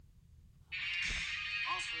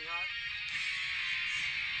God.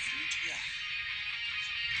 Yeah.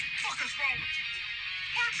 What the fuck is wrong with you?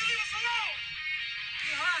 Why don't you leave us alone?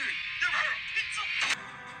 You heard. You ever heard of pizza?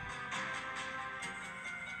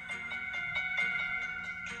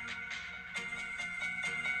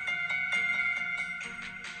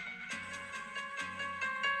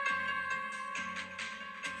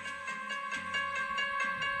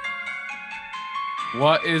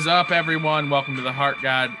 What is up, everyone? Welcome to the Heart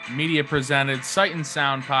God Media presented Sight and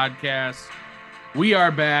Sound podcast. We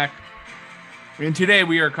are back, and today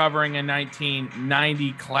we are covering a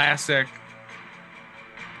 1990 classic,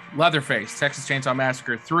 Leatherface, Texas Chainsaw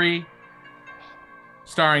Massacre 3,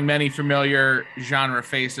 starring many familiar genre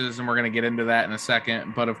faces, and we're going to get into that in a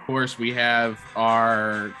second. But of course, we have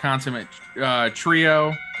our consummate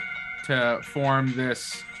trio to form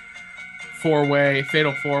this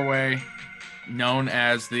fatal four-way, known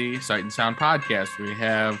as the Sight and Sound podcast. We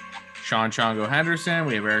have Sean Chongo Henderson,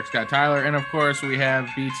 we have Eric Scott Tyler, and of course we have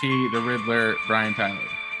BT the Riddler, Brian Tyler.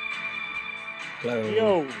 Hello.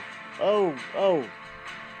 Yo. Oh.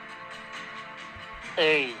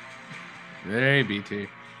 Hey. Hey, BT.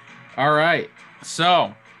 All right.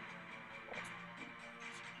 So,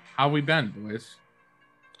 how we been, boys?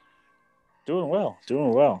 Doing well.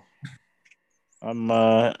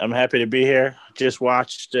 I'm happy to be here. Just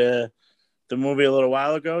watched the movie a little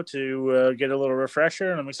while ago to get a little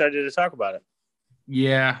refresher, and I'm excited to talk about it.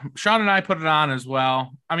 Yeah, Sean and I put it on as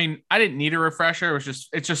well. I mean, I didn't need a refresher.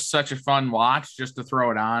 It's just such a fun watch just to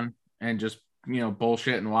throw it on and just,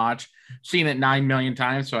 bullshit and watch. Seen it 9 million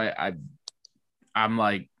times, so I'm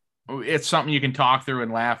like, it's something you can talk through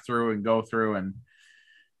and laugh through and go through, and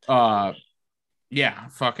yeah,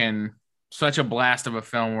 fucking such a blast of a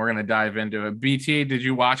film. We're gonna dive into it. BT, did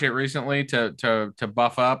you watch it recently to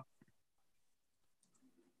buff up?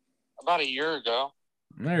 About a year ago.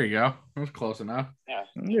 There you go. That was close enough.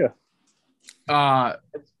 Yeah.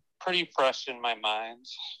 It's pretty fresh in my mind.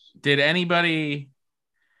 Did anybody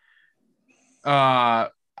I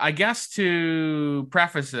guess to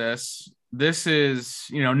preface this is,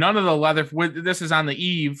 none of the this is on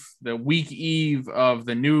the week eve of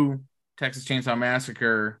the new Texas Chainsaw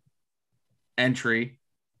Massacre entry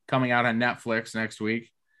coming out on Netflix next week,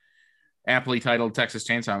 aptly titled Texas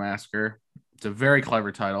Chainsaw Massacre. It's a very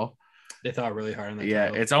clever title. They thought really hard on that. Yeah,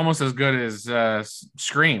 title. it's almost as good as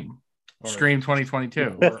Scream. Scream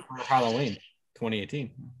 2022. Or Halloween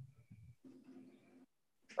 2018.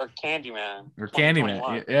 Or Candyman. Or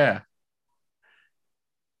Candyman, yeah.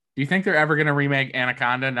 Do you think they're ever going to remake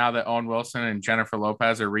Anaconda now that Owen Wilson and Jennifer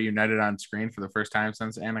Lopez are reunited on screen for the first time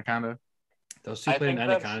since Anaconda? Those two I playing think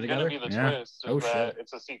that's Anaconda going to together? be the Yeah. twist. Oh, That shit.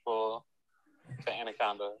 it's a sequel to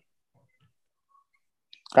Anaconda.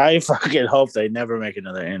 I fucking hope they never make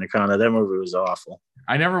another Anaconda. That movie was awful.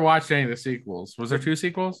 I never watched any of the sequels. Was there 2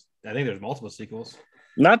 sequels? I think there's multiple sequels.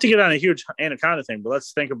 Not to get on a huge Anaconda thing, but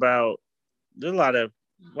let's think about there's a lot of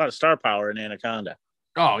star power in Anaconda.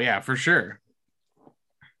 Oh, yeah, for sure.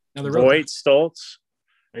 No, they're Voight, Stoltz,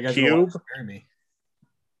 Are you guys Cube. gonna watch Marry Me?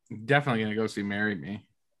 Definitely going to go see Marry Me.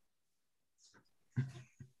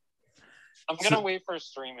 I'm going to wait for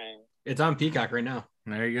streaming. It's on Peacock right now.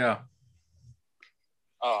 There you go.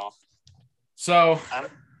 Oh, So, I'm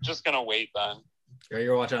just going to wait then. Are you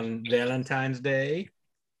gonna watch on Valentine's Day?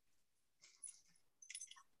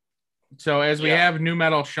 as we Yeah. have New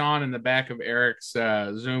Metal Sean in the back of Eric's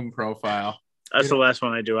Zoom profile. That's the last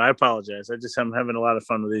one I do. I apologize. I'm having a lot of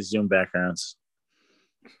fun with these Zoom backgrounds.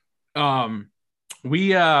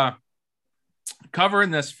 We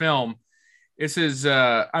covering this film. This is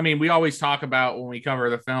we always talk about when we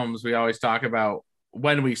cover the films, we always talk about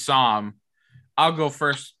when we saw them. I'll go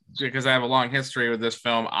first because I have a long history with this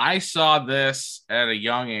film. I saw this at a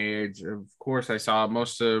young age. Of course, I saw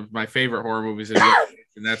most of my favorite horror movies at a young age,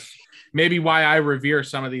 and that's maybe why I revere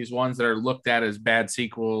some of these ones that are looked at as bad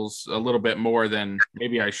sequels a little bit more than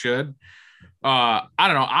maybe I should. I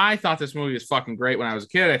don't know. I thought this movie was fucking great when I was a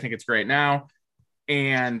kid. I think it's great now.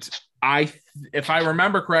 And if I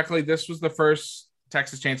remember correctly, this was the first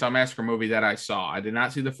Texas Chainsaw Massacre movie that I saw. I did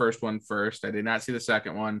not see the first one first. I did not see the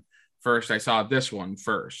second one first. I saw this one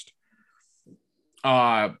first.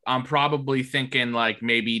 I'm probably thinking like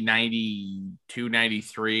maybe 92,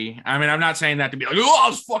 93. I mean, I'm not saying that to be like, oh, I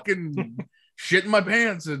was fucking shitting my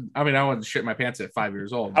pants. And I mean, I wasn't shitting my pants at 5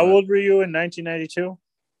 years old. How old were you in 1992?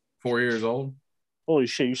 4 years old. Holy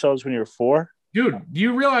shit! You saw this when you were 4? Dude, do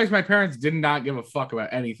you realize my parents did not give a fuck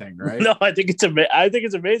about anything, right? No, I think it's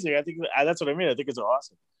amazing. I think that's what I mean. I think it's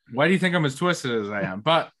awesome. Why do you think I'm as twisted as I am?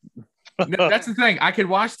 But that's the thing. I could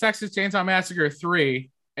watch Texas Chainsaw Massacre 3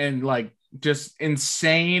 and like just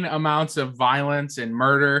insane amounts of violence and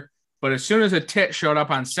murder But as soon as a tit showed up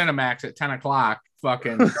on Cinemax at 10 o'clock,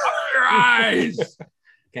 fucking cover your eyes.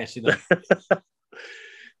 Can't see that.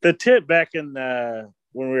 The tit back in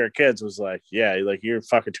when we were kids was like, yeah, like you're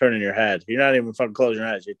fucking turning your head. You're not even fucking closing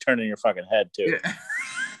your eyes. You're turning your fucking head too.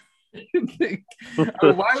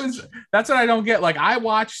 That's what I don't get. Like, I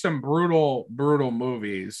watched some brutal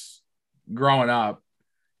movies growing up,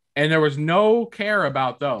 and there was no care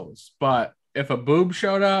about those. But if a boob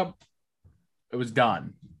showed up, it was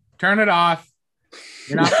done. Turn it off.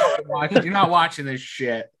 You're not fucking watching. You're not watching this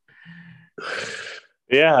shit.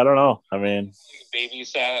 Yeah, I don't know. I mean,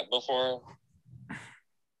 babysat before.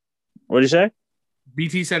 What'd you say?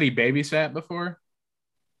 BT said he babysat before.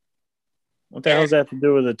 What the hell does that have to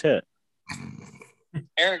do with a tit?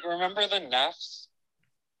 Eric, remember the Neffs?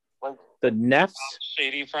 Like The Neffs?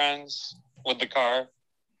 Shady Friends with the car?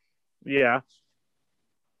 Yeah.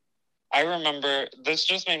 I remember, this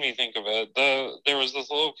just made me think of it. There was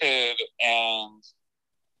this little kid, and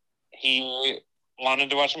he wanted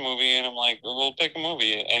to watch a movie, and I'm like, we'll pick a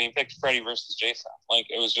movie. And he picked Freddy versus Jason. Like,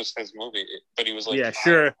 it was just his movie. But he was like, Yeah,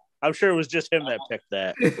 sure. I'm sure it was just him that picked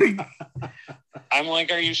that. I'm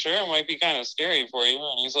like, are you sure? It might be kind of scary for you.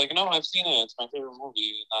 And he's like, no, I've seen it. It's my favorite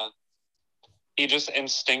movie. He just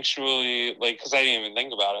instinctually, like, because I didn't even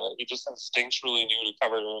think about it, he just instinctually knew to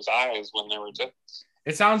cover his eyes when there were tits.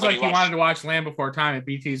 It sounds like he wanted to watch Land Before Time, and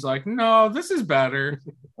BT's like, no, this is better.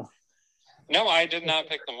 No, I did not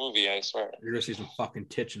pick the movie, I swear. You're gonna see some fucking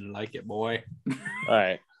tits and like it, boy. All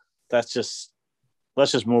right. Let's just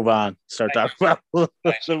move on. Start talking about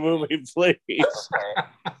the movie, please.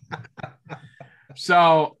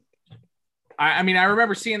 So, I mean, I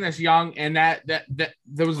remember seeing this young, and that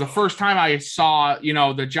was the first time I saw,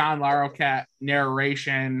 the John Larroquette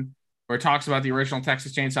narration where it talks about the original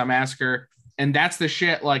Texas Chainsaw Massacre. And that's the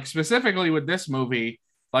shit, like, specifically with this movie,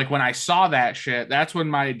 like, when I saw that shit, that's when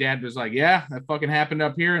my dad was like, yeah, that fucking happened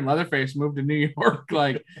up here, and Leatherface moved to New York.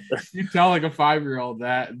 Like, you tell, like, a 5-year-old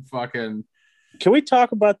that, and fucking... Can we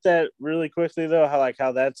talk about that really quickly, though?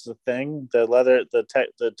 How that's the thing?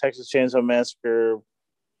 The Texas Chainsaw Massacre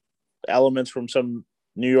elements from some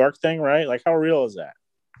New York thing, right? Like, how real is that?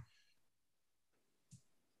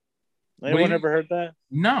 Anyone ever heard that?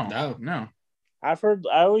 No. I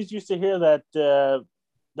always used to hear that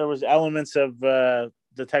there was elements of the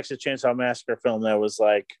Texas Chainsaw Massacre film that was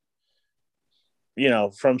like,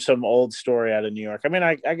 from some old story out of New York. I mean,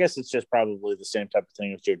 I guess it's just probably the same type of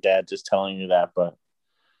thing with your dad just telling you that, but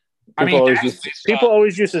people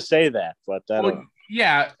always used to say that, but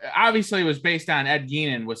yeah, obviously it was based on Ed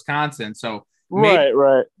Gein, Wisconsin, so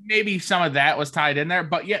maybe some of that was tied in there,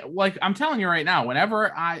 but yeah, like I'm telling you right now,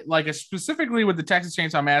 whenever I specifically with the Texas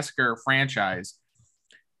Chainsaw Massacre franchise,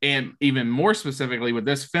 and even more specifically with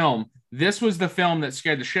this film, this was the film that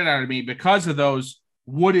scared the shit out of me because of those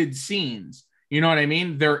wooded scenes. You know what I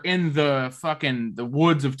mean? They're in the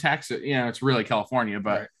woods of Texas. It's really California,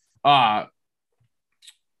 but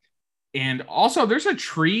and also there's a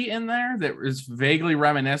tree in there that is vaguely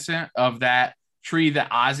reminiscent of that tree that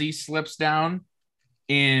Ozzy slips down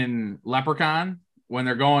in Leprechaun when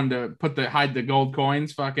they're going to hide the gold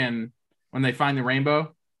coins, fucking when they find the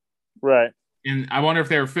rainbow. Right. And I wonder if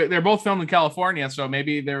they're both filmed in California, so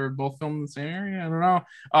maybe they were both filmed in the same area. I don't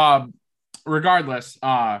know. Regardless,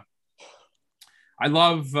 I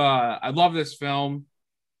love this film.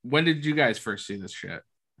 When did you guys first see this shit?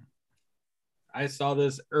 I saw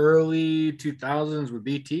this early 2000s with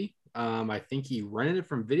BT. I think he rented it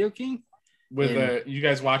from Video King. You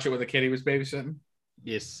guys watch it with a kid he was babysitting?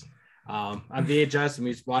 Yes. On VHS, and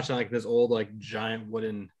we watched like this old like giant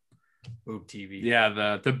wooden boob TV.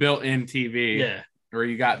 Yeah, the built-in TV. Yeah. Where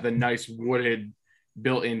you got the nice wooded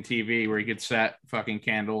built-in TV where you could set fucking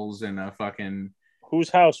candles and a fucking... Whose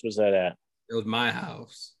house was that at? It was my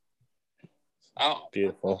house. Oh,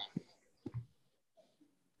 beautiful.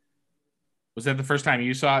 Was that the first time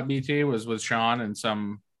you saw it, BT? Was with Sean and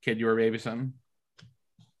some kid you were babysitting?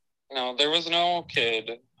 No, there was no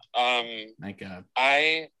kid. Thank God.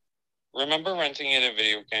 I remember renting it at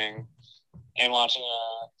Video King and watching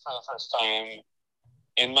it for the first time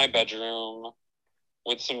in my bedroom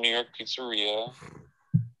with some New York pizzeria.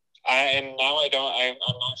 I'm not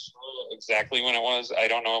sure exactly when it was. I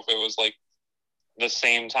don't know if it was like the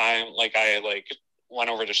same time, like I went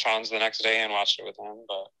over to Sean's the next day and watched it with him.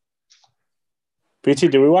 But BT,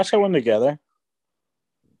 did we watch that one together?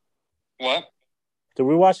 What? Did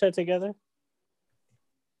we watch that together?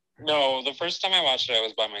 No, the first time I watched it, I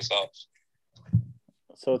was by myself.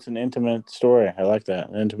 So it's an intimate story. I like that.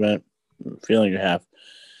 An intimate feeling you have.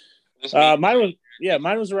 Mine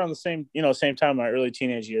was around the same time, my early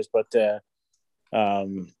teenage years, but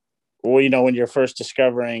well, when you're first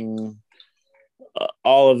discovering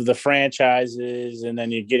all of the franchises, and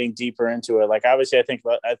then you're getting deeper into it. Like obviously, I think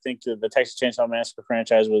the Texas Chainsaw Massacre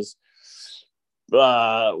franchise was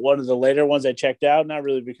one of the later ones I checked out. Not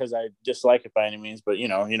really because I dislike it by any means, but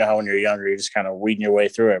how when you're younger, you're just kind of weeding your way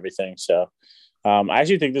through everything. So I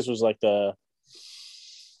actually think this was like I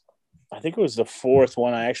think it was the fourth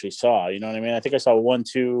one I actually saw. You know what I mean? I think I saw 1,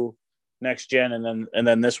 2, Next Gen, and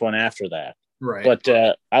then this one after that. Right.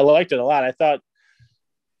 But I liked it a lot. I thought,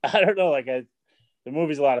 I don't know, the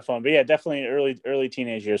movie's a lot of fun. But yeah, definitely early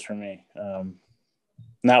teenage years for me.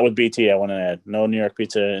 Not with BT, I want to add. No New York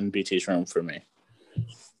Pizza in BT's room for me.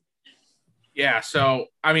 Yeah, so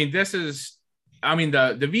I mean, the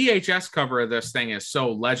VHS cover of this thing is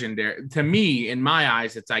so legendary to me. In my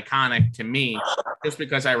eyes, it's iconic to me, just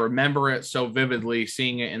because I remember it so vividly,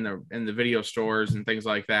 seeing it in the video stores and things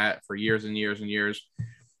like that for years and years and years.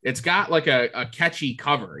 It's got like a catchy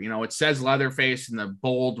cover. It says Leatherface in the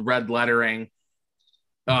bold red lettering,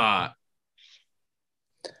 and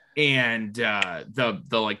the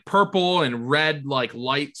like purple and red like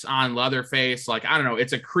lights on Leatherface. Like, I don't know,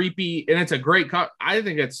 it's a creepy and it's a great cut. I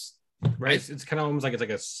think it's right. It's kind of almost like it's like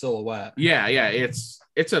a silhouette. Yeah,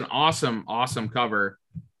 it's an awesome cover.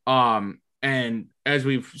 And as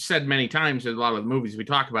we've said many times in a lot of the movies we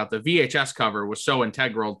talk about, the VHS cover was so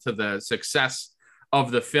integral to the success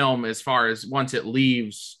of the film, as far as once it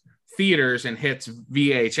leaves theaters and hits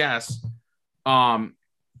VHS.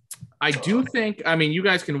 I do think, I mean, you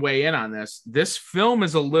guys can weigh in on this. This film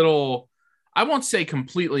is a little, I won't say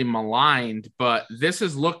completely maligned, but this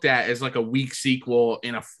is looked at as like a weak sequel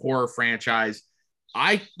in a horror franchise.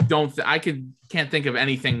 I can't think of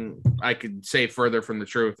anything I could say further from the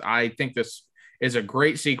truth. I think this is a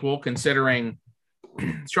great sequel, considering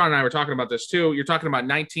Sean and I were talking about this too. You're talking about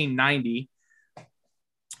 1990.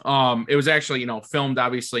 It was actually, filmed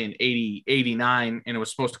obviously in 89, and it was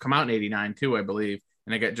supposed to come out in 89 too, I believe.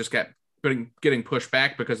 And it just kept getting pushed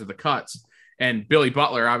back because of the cuts. And Billy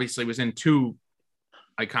Butler obviously was in two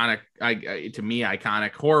iconic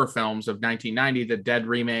horror films of 1990, the Dead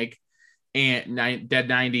remake and Dead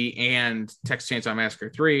 90 and Texas Chainsaw Massacre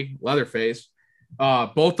 3, Leatherface.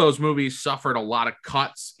 Both those movies suffered a lot of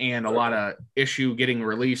cuts and a lot of issue getting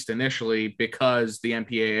released initially because the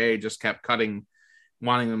MPAA just kept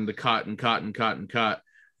wanting them to cut and cut and cut and cut.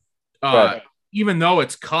 Even though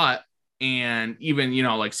it's cut, and even,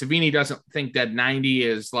 like Savini doesn't think Dead 90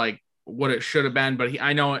 is like what it should have been, but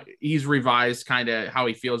I know he's revised kind of how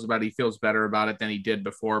he feels about it. He feels better about it than he did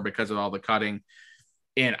before because of all the cutting.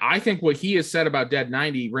 And I think what he has said about Dead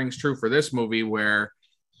 90 rings true for this movie, where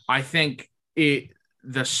I think the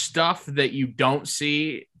stuff that you don't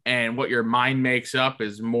see and what your mind makes up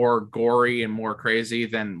is more gory and more crazy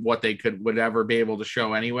than what they would ever be able to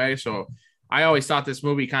show anyway. So I always thought this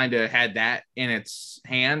movie kind of had that in its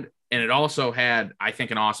hand. And it also had, I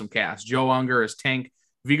think, an awesome cast. Joe Unger as Tink,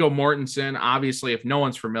 Viggo Mortensen. Obviously, if no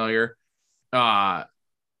one's familiar,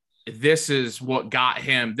 this is what got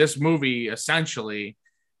him this movie essentially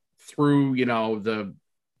through,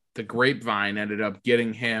 the grapevine ended up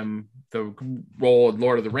getting him the role of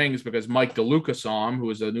Lord of the Rings, because Mike DeLuca saw him, who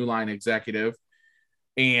was a New Line executive,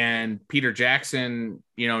 and Peter Jackson,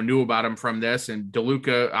 knew about him from this. And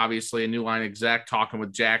DeLuca, obviously a New Line exec, talking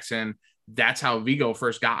with Jackson. That's how Viggo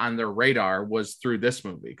first got on their radar, was through this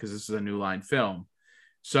movie, because this is a New Line film.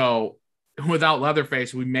 So without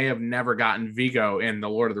Leatherface, we may have never gotten Viggo in the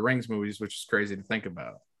Lord of the Rings movies, which is crazy to think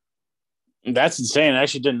about. That's insane. I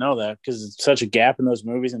actually didn't know that, because it's such a gap in those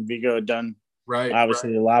movies, and Viggo had done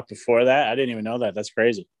obviously a lot before that. I didn't even know that. That's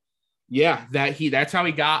crazy. Yeah, that's how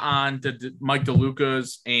he got on to Mike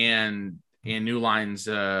DeLuca's and New Line's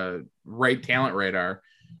talent radar.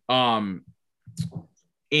 And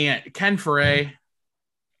Ken Foray,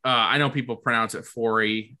 I know people pronounce it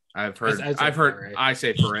Forey. I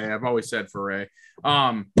say Foray. I've always said Foray.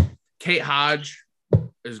 Kate Hodge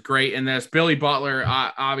is great in this. Billy Butler,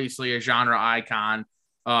 obviously a genre icon.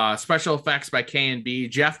 Special effects by K&B.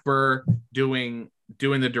 Jeff Burr doing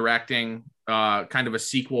the directing. Kind of a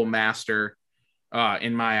sequel master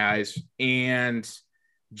in my eyes. And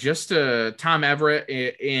just Tom Everett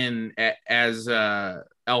as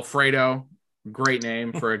Alfredo. Great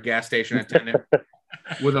name for a gas station attendant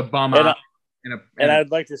with a bum eye.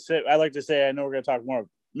 I'd like to say, I know we're going to talk more.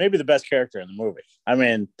 Maybe the best character in the movie. I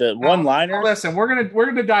mean, the one-liners. Listen, we're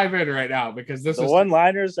gonna dive in right now, because this is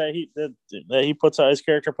one-liners that he puts on, his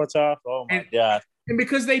character puts off. Oh my god! And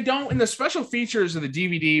because they don't, in the special features of the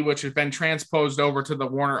DVD, which has been transposed over to the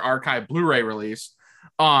Warner Archive Blu-ray release,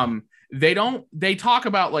 they talk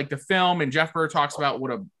about like the film, and Jeff Burr talks about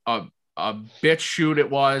what a bitch shoot it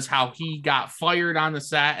was, how he got fired on the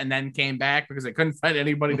set and then came back because they couldn't find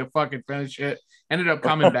anybody to fucking finish it. Ended up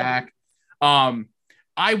coming back.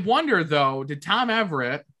 I wonder though, did Tom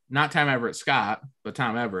Everett, not Tom Everett Scott, but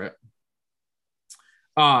Tom Everett,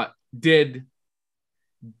 did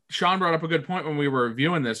Sean brought up a good point when we were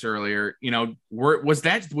reviewing this earlier, you know, was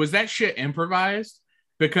that shit improvised?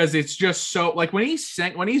 Because it's just so like when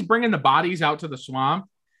he's bringing the bodies out to the swamp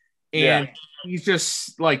and he's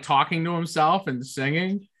just like talking to himself and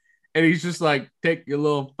singing, and he's just like, take your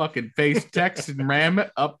little fucking face text and ram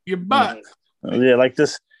it up your butt. Yeah, like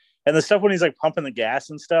this. And the stuff when he's like pumping the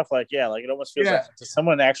gas and stuff, like, yeah, like it almost feels like did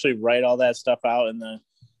someone actually write all that stuff out in the.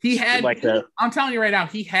 He had, like, I'm telling you right now,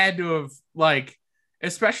 he had to have, like,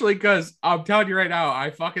 especially because I'm telling you right now,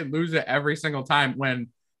 I fucking lose it every single time when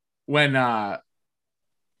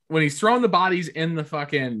he's throwing the bodies in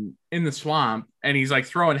the swamp and he's like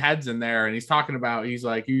throwing heads in there and he's talking about, he's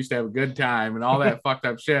like, you used to have a good time and all that fucked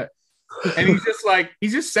up shit. And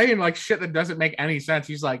he's just saying like shit that doesn't make any sense.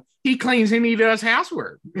 He's like, he cleans and he does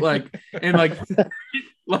housework. Like, and like,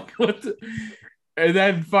 like what the, and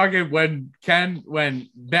then fucking when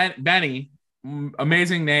Benny,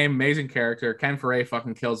 amazing name, amazing character, Ken Foree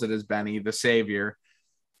fucking kills it as Benny, the savior.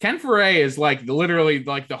 Ken Foree is like literally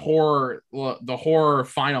like the horror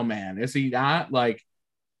final man, is he not? Like,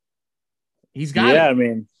 he's got it. I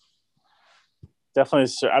mean,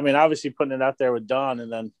 definitely. I mean, obviously putting it out there with Don,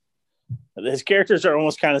 and then his characters are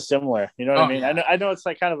almost kind of similar. You know what I mean? Yeah. I know it's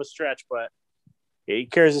like kind of a stretch, but he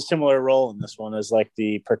carries a similar role in this one as like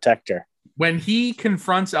the protector. When he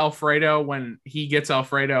confronts Alfredo, when he gets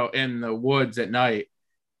Alfredo in the woods at night,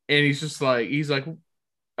 and he's like,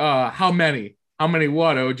 how many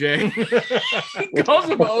what, OJ? He calls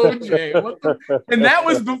him OJ. And that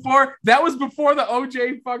was before the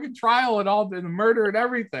OJ fucking trial and all the murder and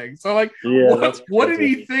everything. So like, what did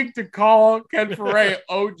he think to call Ken Foree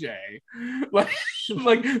OJ? Like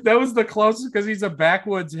that was the closest, because he's a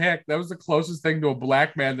backwoods hick. That was the closest thing to a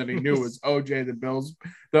black man that he knew was OJ,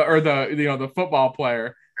 the football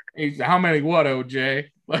player. He's how many what, OJ?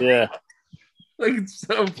 Like, yeah. Like, it's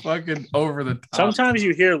so fucking over the top. Sometimes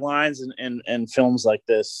you hear lines in films like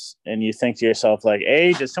this and you think to yourself, like,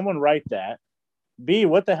 A, did someone write that? B,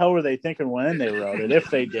 what the hell were they thinking when they wrote it, if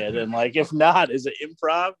they did? And, like, if not, is it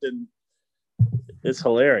improv? And it's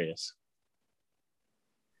hilarious.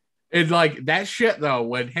 It's like that shit, though,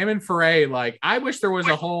 when him and Foree, like, I wish there was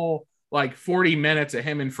a whole, like, 40 minutes of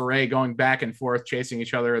him and Foree going back and forth chasing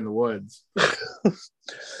each other in the woods.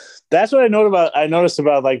 That's what I noticed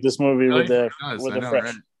about like this movie with the friend.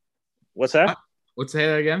 Right? What's that? Let's say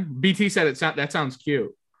that again. BT said that sounds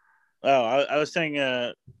cute. Oh, I was saying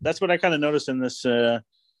that's what I kind of noticed in this in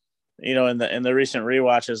the recent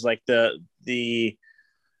rewatches, like the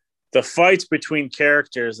fights between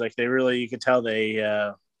characters, like you could tell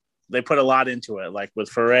they put a lot into it, like with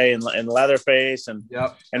Foree and Leatherface and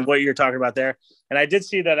what you're talking about there. And I did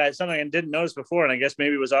see that something I didn't notice before, and I guess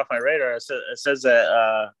maybe it was off my radar. It says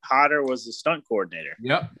that Hodder was the stunt coordinator.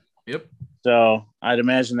 Yep. So I'd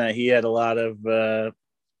imagine that he had a lot of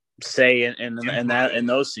say in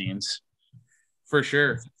those scenes. For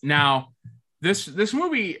sure. Now, this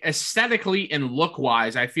movie aesthetically and look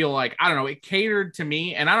wise, I feel like, I don't know, it catered to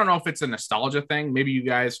me, and I don't know if it's a nostalgia thing. Maybe you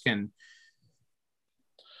guys can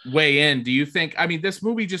weigh in. Do you think, I mean, this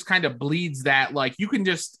movie just kind of bleeds that, like, you can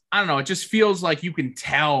just, I don't know, it just feels like you can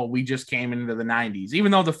tell we just came into the 90s,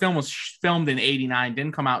 even though the film was filmed in 89,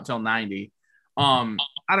 didn't come out till 90. I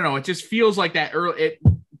don't know, it just feels like that it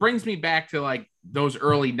brings me back to like those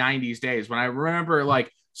early 90s days when I remember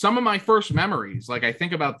like some of my first memories. Like, I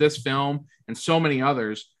think about this film and so many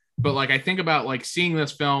others, but like I think about like seeing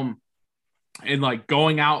this film and like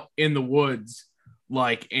going out in the woods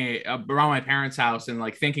like around my parents' house and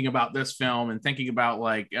like thinking about this film and thinking about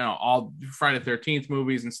like, you know, all Friday the 13th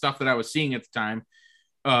movies and stuff that I was seeing at the time,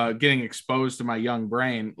 getting exposed to my young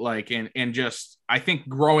brain, like, and just, I think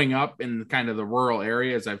growing up in kind of the rural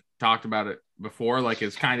areas, I've talked about it before, like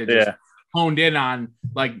it's kind of just honed in on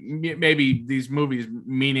like maybe these movies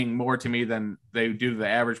meaning more to me than they do to the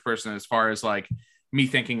average person, as far as like me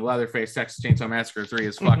thinking Leatherface Texas Chainsaw Massacre 3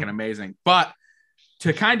 is fucking amazing. But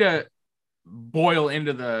to kind of boil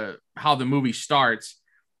into how the movie starts,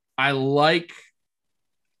 I love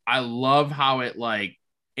how it like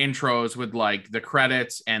intros with like the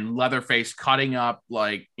credits and Leatherface cutting up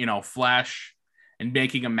like, you know, flesh and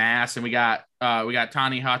making a mass, and we got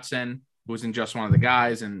Tawny Hudson, who was in Just One of the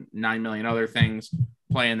Guys and 9 million other things,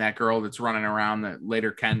 playing that girl that's running around that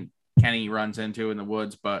later Kenny runs into in the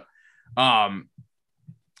woods. But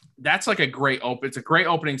that's like it's a great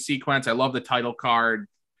opening sequence. I love the title card.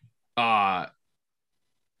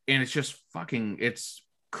 and it's just fucking, it's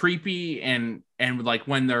creepy. And like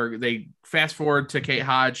when they fast forward to Kate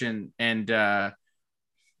Hodge and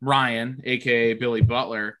Ryan, aka Billy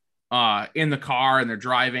Butler, in the car, and they're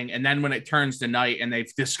driving, and then when it turns to night and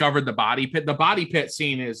they've discovered the body pit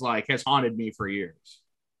scene is like, has haunted me for years.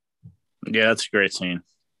 Yeah, that's a great scene.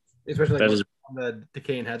 Especially That like is- the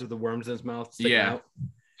decaying heads with the worms in his mouth sticking Yeah. out.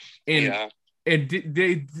 And Yeah.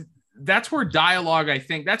 and that's where dialogue, I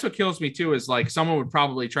think that's what kills me too, is like someone would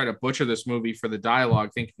probably try to butcher this movie for the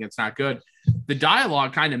dialogue, thinking it's not good. The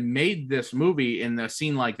dialogue kind of made this movie in the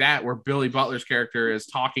scene like that, where Billy Butler's character is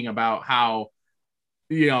talking about how,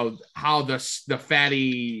 you know, how the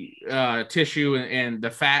fatty tissue and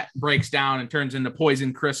the fat breaks down and turns into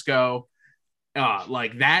poison Crisco.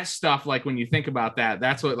 Like that stuff, like when you think about that,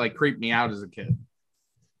 that's what like creeped me out as a kid.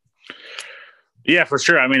 Yeah, for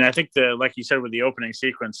sure. I mean, I think like you said with the opening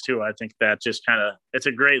sequence too, I think that just kind of, it's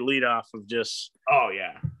a great lead off of just, Oh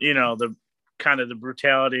yeah. you know, the kind of the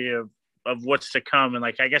brutality of what's to come. And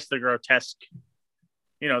like, I guess the grotesque,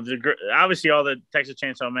 you know, obviously all the Texas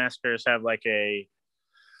Chainsaw Massacres have like a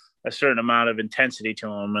certain amount of intensity to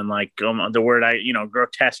them, and like the word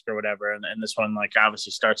grotesque or whatever. And this one like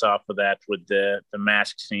obviously starts off with that, with the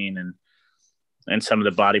mask scene and some of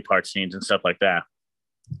the body part scenes and stuff like that.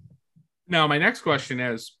 Now, my next question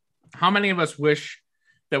is, how many of us wish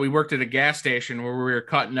that we worked at a gas station where we were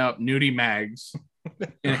cutting up nudie mags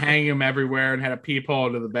and hanging them everywhere and had a peephole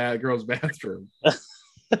into the girl's bathroom?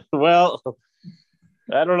 Well,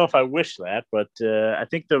 I don't know if I wish that, but I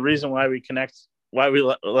think the reason why we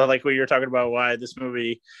like what you're talking about, why this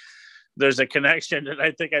movie, there's a connection. And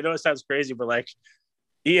I know it sounds crazy, but like,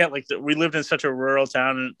 yeah, like we lived in such a rural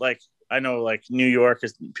town, and like, I know like New York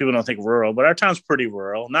is, people don't think rural, but our town's pretty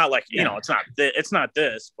rural. Not like, you know, it's not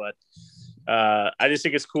this, but I just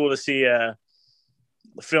think it's cool to see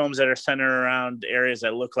films that are centered around areas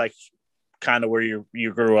that look like kind of where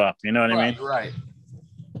you grew up. You know what I mean? Right.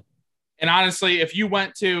 And honestly, if you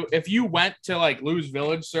went to like Lou's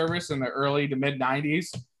Village service in the early to mid 90s,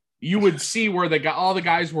 you would see where all the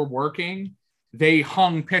guys were working. They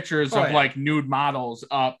hung pictures of like nude models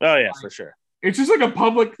up. Oh yeah, for sure. It's just like a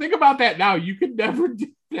public. Think about that now. You could never do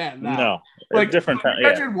that now. No, like different time.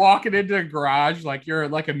 Imagine walking into a garage, like you're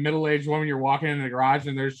like a middle-aged woman. You're walking into the garage,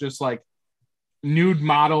 and there's just like nude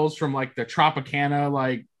models from like the Tropicana,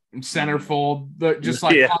 like centerfold, that just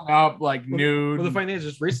like hung up like nude. Well, the funny thing is,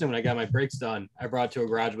 just recently when I got my brakes done, I brought it to a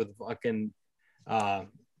garage with fucking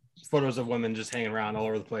photos of women just hanging around all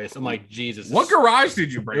over the place. I'm like, Jesus. What garage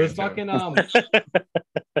did you bring? It was fucking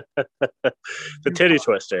the titty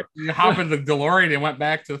twister. You hop in the DeLorean and went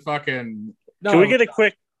back to the fucking. No. Can we get a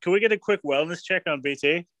quick wellness check on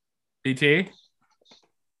BT? BT?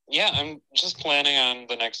 Yeah, I'm just planning on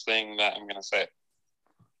the next thing that I'm gonna say.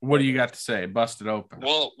 What do you got to say? Bust it open.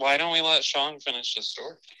 Well, why don't we let Sean finish his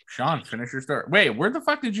story? Sean, finish your story. Wait, where the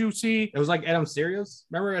fuck did you see? It was like Adam Serios.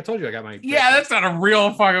 Remember, I told you I got my. Yeah, that's not a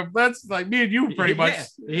real fucking. That's like me and you pretty much.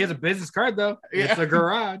 Yeah. He has a business card though. Yeah. It's a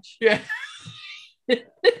garage. Yeah.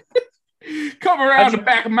 Come around the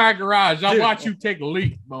back of my garage. I'll watch you take a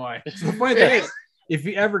leak, boy. So the funny thing is, if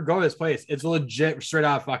you ever go to this place, it's legit straight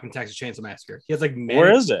out of fucking Texas Chainsaw Massacre. He has like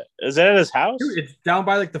where is it? Is that at his house? Dude, it's down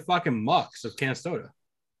by like the fucking mucks of Canastota.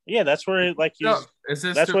 Yeah, that's where like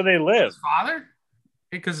that's where they live. His father?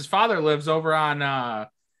 Because his father lives over on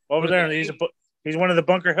over there. He's one of the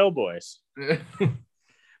Bunker Hill boys. But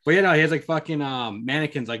you know, he has like fucking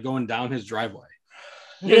mannequins like going down his driveway.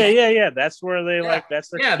 Yeah. That's where they like. That's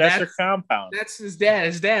their compound. That's his dad.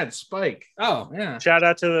 His dad, Spike. Oh yeah. Shout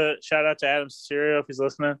out to Adam Cesario if he's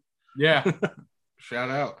listening. Yeah. Shout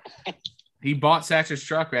out. He bought Satch's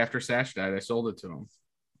truck after Satch died. I sold it to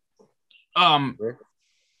him.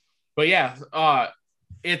 But yeah,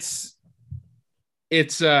 it's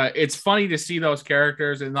funny to see those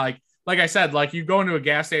characters, and like I said, like you go into a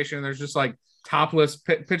gas station and there's just like topless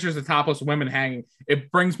pictures of topless women hanging. It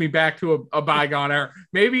brings me back to a bygone era.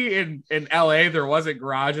 Maybe in LA there wasn't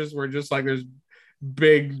garages where just like there's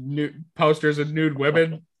big nude posters of nude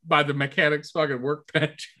women by the mechanic's fucking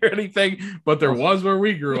workbench or anything, but there was where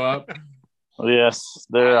we grew up. Yes,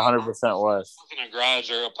 there 100% was. In a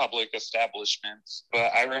garage or a public establishment,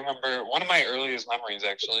 but I remember one of my earliest memories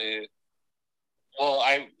actually. Well,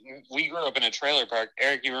 we grew up in a trailer park.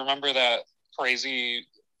 Eric, you remember that crazy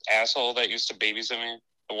asshole that used to babysit me,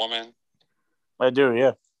 the woman? I do,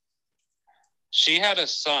 yeah. She had a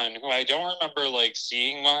son who I don't remember like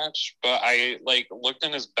seeing much, but I like looked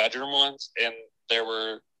in his bedroom once and there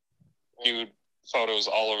were nude photos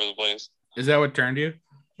all over the place. Is that what turned you?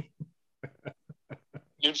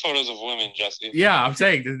 Nude photos of women, Jesse. Yeah, I'm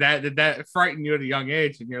saying, did that frighten you at a young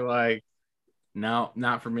age? And you're like, No,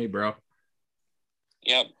 not for me, bro.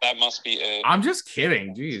 Yep, that must be it. I'm just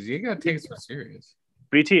kidding. Jeez, you gotta take it so serious.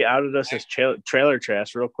 BT outed us as trailer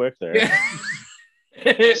trash real quick there.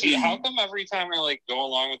 Yeah. See, how come every time I like go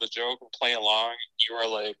along with the joke and play along, you are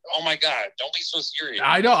like, "Oh my god, don't be so serious."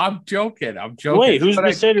 I know. I'm joking. Wait, who's But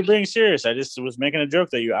to say you're being serious? I just was making a joke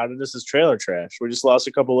that you outed us as trailer trash. We just lost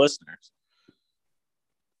a couple listeners.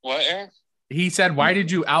 What? Aaron? He said, "Why did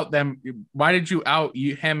you out them? Why did you out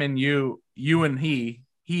him and you and he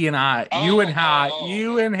and I, you and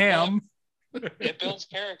you and him?" It builds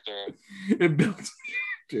character. It builds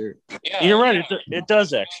character. Yeah, You're right. It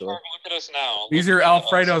does actually. Look at us now. These Look are at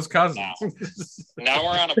Alfredo's us cousins. Now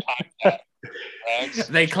we're on a podcast. Rags.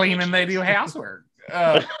 They clean and they do housework.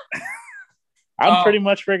 I'm pretty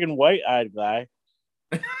much friggin' white-eyed guy.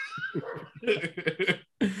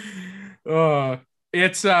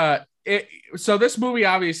 So this movie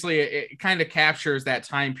obviously it kind of captures that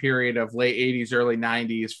time period of late 80s, early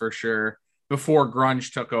 90s for sure, before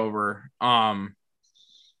grunge took over.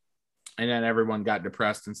 And then everyone got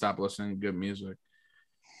depressed and stopped listening to good music.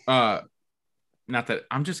 Not that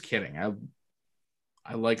I'm just kidding.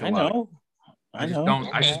 I like a lot. I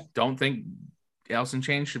just don't think Alice in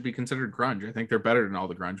Chains should be considered grunge. I think they're better than all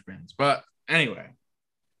the grunge bands. But anyway.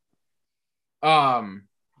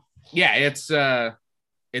 Yeah,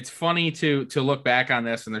 it's funny to look back on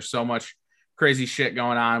this, and there's so much crazy shit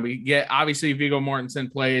going on. We get obviously Viggo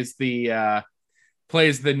Mortensen plays the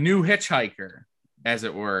new hitchhiker, as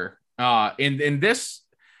it were. In this,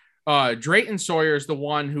 Drayton Sawyer is the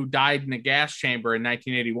one who died in a gas chamber in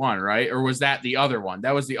 1981, right? Or was that the other one?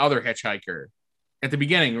 That was the other hitchhiker at the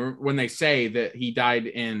beginning when they say that he died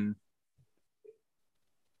when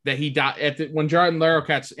Jordan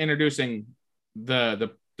Larroquette's introducing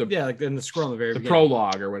the like in the scroll in the very beginning.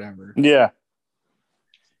 Prologue or whatever. Yeah.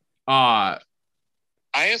 I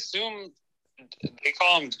assume they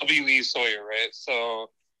call him W.E. Sawyer, right? So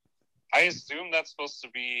I assume that's supposed to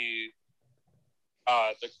be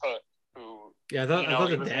the cook who. Yeah, I thought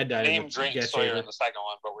the dad died. Named Drayton Sawyer in the second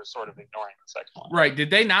one, but we're sort of ignoring the second one. Right? Did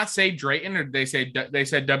they not say Drayton, or did they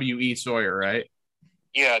said W.E. Sawyer? Right?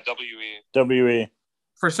 Yeah, W.E. W.E.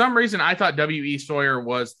 For some reason, I thought W.E. Sawyer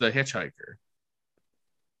was the hitchhiker.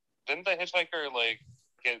 Didn't the hitchhiker like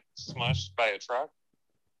get smushed by a truck?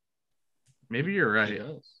 Maybe you're right. He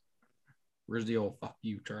does. Where's the old "fuck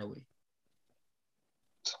you, Charlie"?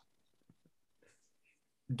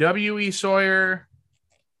 W.E. Sawyer.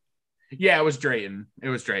 Yeah, it was Drayton.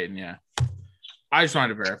 Yeah. I just wanted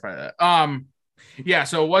to verify that. Yeah,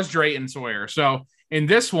 so it was Drayton Sawyer. So in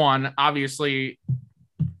this one, obviously,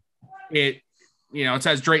 it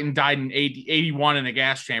says Drayton died in 81 in a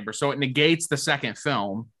gas chamber. So it negates the second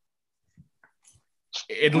film.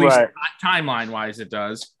 At least timeline wise, it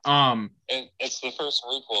does. It's the first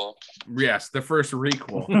requel. Yes, the first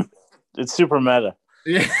requel. It's super meta.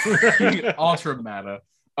 Yeah, ultra meta.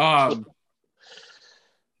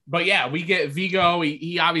 But yeah, we get Viggo.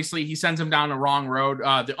 He obviously sends him down the wrong road.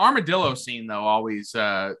 The armadillo scene though always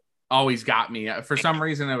got me. For some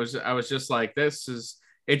reason, I was just like,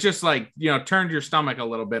 it just like turned your stomach a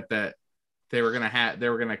little bit that they were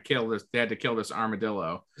gonna kill this. They had to kill this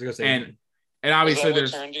armadillo. And obviously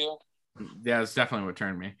it's definitely what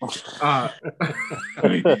turned me.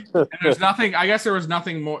 There's nothing. I guess there was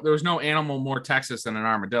nothing more. There was no animal more Texas than an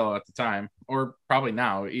armadillo at the time, or probably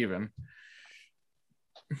now even.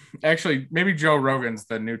 Actually, maybe Joe Rogan's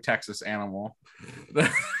the new Texas animal.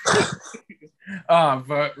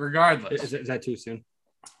 But regardless, is that too soon?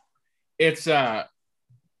 It's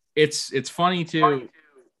funny to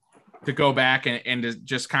go back and to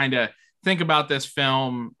just kind of think about this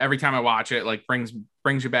film every time I watch it. Like brings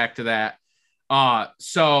you back to that.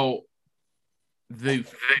 So the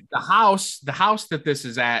house that this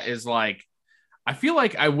is at is like, I feel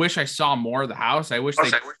like I wish I saw more of the house. I wish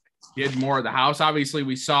they did more of the house. Obviously,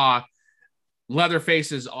 we saw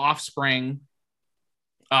Leatherface's offspring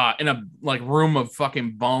in a like room of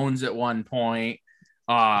fucking bones at one point.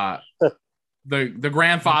 The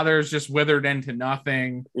grandfather is just withered into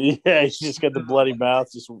nothing. Yeah, he's just got the bloody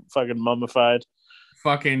mouth, just fucking mummified.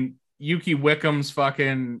 Fucking Yuki Wickham's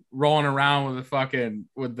fucking rolling around with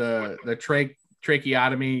the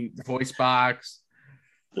tracheotomy voice box.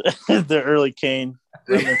 The early Kane.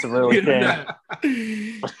 Remnants of early Kane.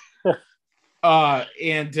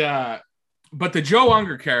 But the Joe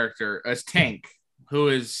Unger character as Tank, who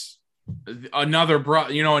is another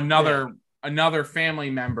another family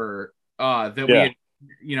member that we had,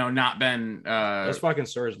 not been those fucking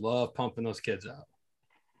stores love pumping those kids out.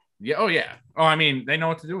 Yeah, oh yeah. Oh, I mean, they know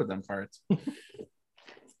what to do with them parts.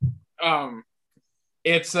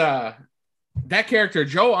 It's that character,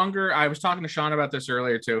 Joe Unger, I was talking to Sean about this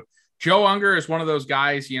earlier too. Joe Unger is one of those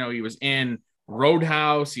guys, you know, he was in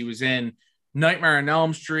Roadhouse, he was in Nightmare on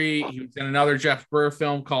Elm Street, he was in another Jeff Burr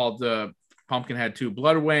film called Pumpkinhead 2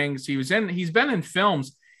 Blood Wings. He's been in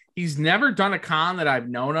films. He's never done a con that I've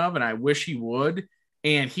known of, and I wish he would.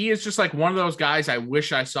 And he is just like one of those guys I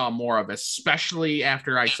wish I saw more of, especially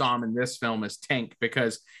after I saw him in this film as Tank,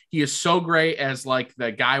 because he is so great as like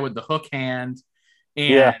the guy with the hook hand.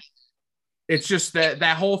 And it's just that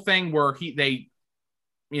whole thing where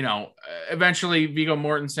eventually Viggo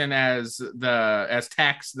Mortensen as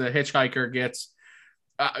Tex, the hitchhiker, gets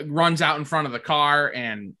runs out in front of the car,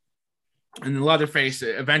 and Leatherface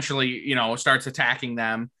eventually, starts attacking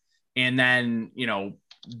them. And then,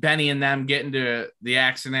 Benny and them get into the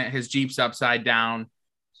accident. His Jeep's upside down.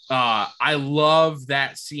 I love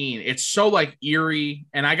that scene. It's so like eerie.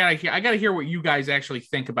 And I gotta hear what you guys actually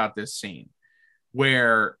think about this scene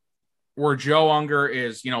where Joe Unger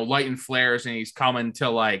is, lighting flares and he's coming to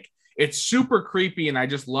like, it's super creepy. And I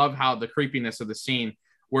just love how the creepiness of the scene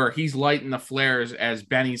where he's lighting the flares as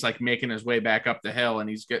Benny's like making his way back up the hill and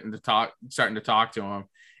he's starting to talk to him.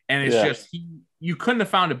 And it's just, you couldn't have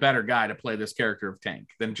found a better guy to play this character of Tank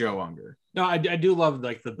than Joe Unger. No, I do love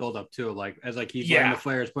like the build up too. Like as like he's letting the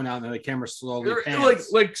flares point out and the camera slowly pans.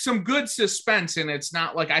 Like some good suspense. And it's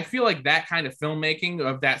not like, I feel like that kind of filmmaking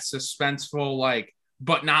of that suspenseful, like,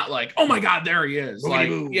 but not like, oh my God, there he is.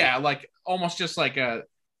 Like almost just like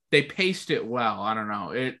they paced it well. I don't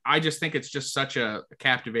know. I just think it's just such a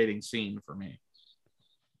captivating scene for me.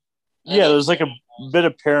 Yeah, there's like a bit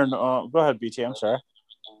of paranoia. Go ahead, BT. I'm sorry.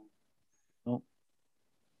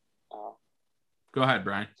 Go ahead,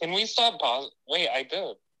 Brian. Can we stop pause? Wait, I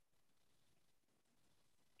did.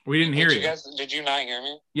 We didn't hear you. Did you not hear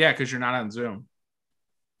me? Yeah, because you're not on Zoom.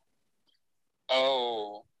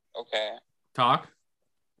 Oh, okay. Talk.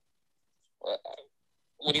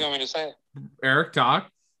 What do you want me to say? Eric,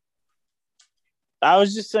 talk. I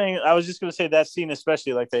was just going to say that scene,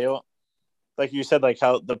 especially like like you said, like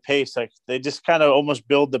how the pace, like they just kind of almost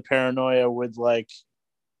build the paranoia with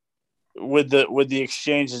the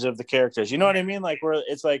exchanges of the characters. You know what I mean? Like where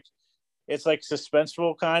it's like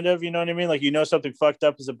suspenseful kind of, you know what I mean? Like, something fucked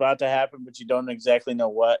up is about to happen, but you don't exactly know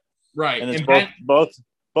what. Right. And it's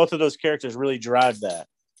both of those characters really drive that.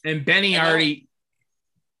 And Benny already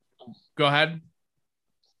go ahead.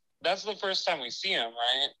 That's the first time we see him,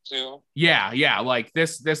 right? Too. Yeah. Like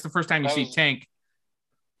that's the first time you see Tank.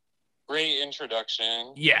 Great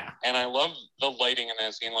introduction. Yeah. And I love the lighting in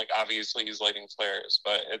that scene. Like obviously he's lighting flares,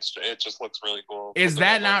 but it just looks really cool. Is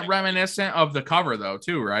that not reminiscent of the cover though,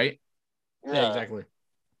 too, right? Yeah, exactly.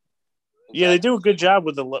 Yeah, they do a good job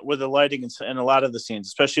with the lighting in a lot of the scenes,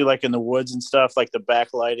 especially like in the woods and stuff, like the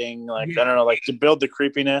backlighting, like I don't know, like to build the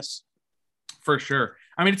creepiness. For sure.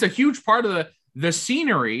 I mean, it's a huge part of the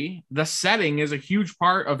scenery, the setting is a huge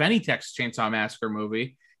part of any Texas Chainsaw Massacre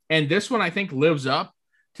movie. And this one, I think, lives up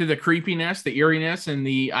to the creepiness, the eeriness, and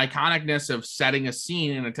the iconicness of setting a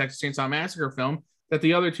scene in a Texas Chainsaw Massacre film that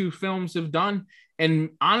the other two films have done.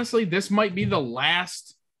 And honestly, this might be the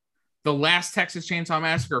last Texas Chainsaw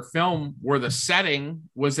Massacre film where the setting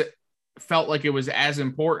felt like it was as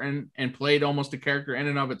important and played almost a character in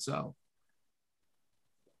and of itself.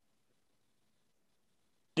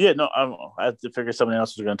 Yeah, no, I had to figure somebody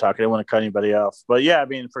else was going to talk. I didn't want to cut anybody off. But yeah, I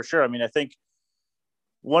mean, for sure. I mean, I think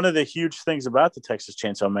one of the huge things about the Texas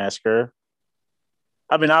Chainsaw Massacre,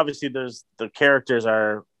 I mean, obviously the characters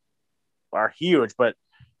are huge, but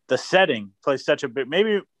the setting plays such a big,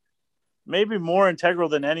 maybe more integral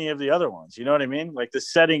than any of the other ones. You know what I mean? Like the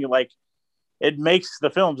setting, like it makes the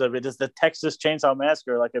films of it is the Texas Chainsaw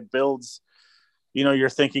Massacre. Like it builds, you're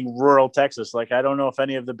thinking rural Texas. Like, I don't know if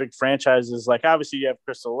any of the big franchises, like obviously you have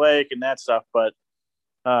Crystal Lake and that stuff, but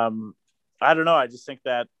I don't know. I just think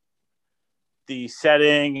that the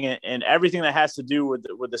setting and everything that has to do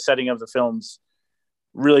with the setting of the films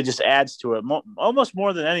really just adds to it almost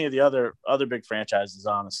more than any of the other big franchises,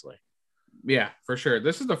 honestly. Yeah, for sure.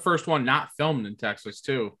 This is the first one not filmed in Texas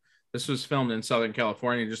too. This was filmed in Southern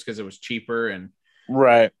California just because it was cheaper. And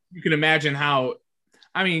right. You can imagine how,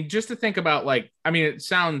 I mean, just to think about it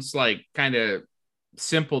sounds like kind of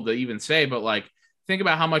simple to even say, but like, think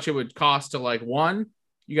about how much it would cost to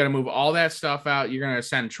you got to move all that stuff out. You're going to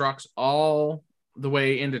send trucks all the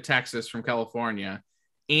way into Texas from California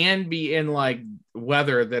and be in like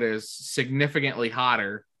weather that is significantly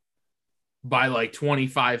hotter by like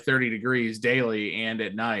 25, 30 degrees daily and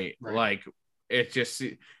at night. Right. Like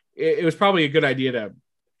it was probably a good idea to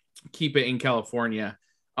keep it in California.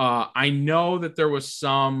 I know that there was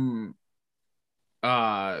some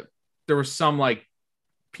like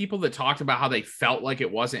people that talked about how they felt like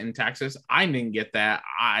it wasn't in Texas. I didn't get that.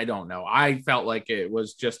 I don't know. I felt like it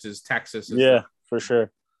was just as Texas as Yeah, for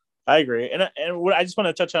sure. I agree. And what I just want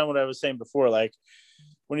to touch on what I was saying before. Like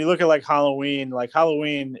when you look at like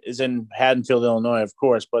Halloween is in Haddonfield, Illinois, of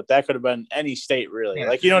course, but that could have been any state really. Yeah,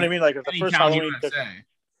 like, you know what I mean? Like if the any first county Halloween took, USA.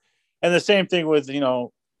 and the same thing with,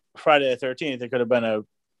 Friday the 13th, it could have been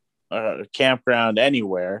a campground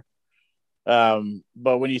anywhere.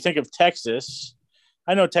 But when you think of Texas,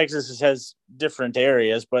 I know Texas has different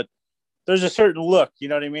areas, but there's a certain look, you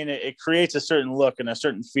know what I mean? It creates a certain look and a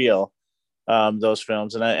certain feel, those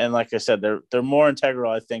films. And like I said, they're more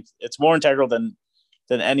integral. I think it's more integral than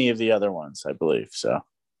any of the other ones, I believe. So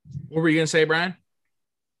What were you going to say, Brian?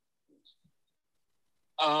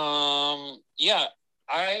 Yeah,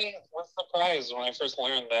 I was surprised when I first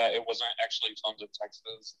learned that it wasn't actually filmed in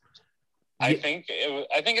Texas. I think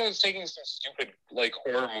it was taking some stupid like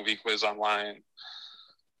horror movie quiz online.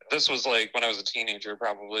 This was like when I was a teenager,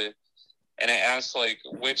 probably, and it asked like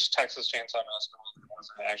which Texas Chainsaw Massacre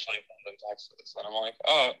wasn't actually filmed in Texas, and I'm like,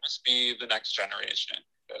 oh, it must be The Next Generation.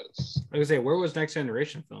 I was gonna say, where was Next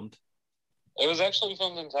Generation filmed? It was actually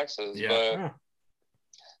filmed in Texas, Yeah. but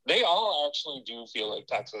they all actually do feel like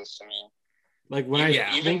Texas to me. Like when Yeah.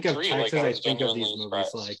 I think of Texas, I was think of these genuinely movies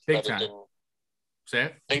surprised like. Big that it time. didn't- Say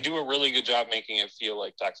it. They do a really good job making it feel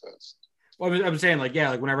like Texas. Well, I'm saying like,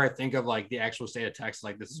 yeah, like whenever I think of like the actual state of Texas,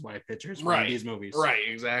 like this is what I picture from Right. these movies. Right,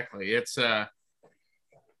 exactly. It's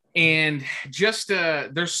and just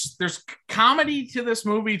there's comedy to this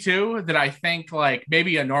movie too that I think like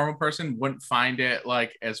maybe a normal person wouldn't find it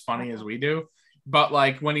like as funny as we do, but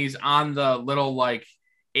like when he's on the little like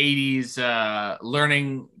 80s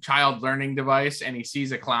child learning device and he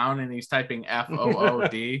sees a clown and he's typing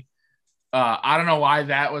FOOD. I don't know why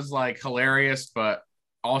that was like hilarious, but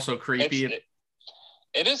also creepy.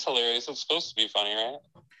 It is hilarious. It's supposed to be funny, right?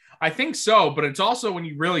 I think so, but it's also when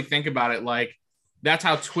you really think about it, like that's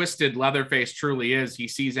how twisted Leatherface truly is. He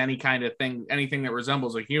sees any kind of thing, anything that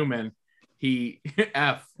resembles a human, he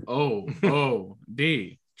FOOD.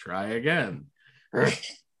 Try again. And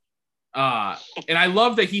I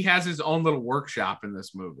love that he has his own little workshop in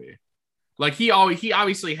this movie. Like he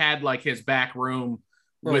obviously had like his back room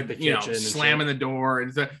with the you know kitchen and slamming the door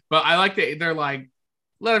and stuff. But I like that they're like,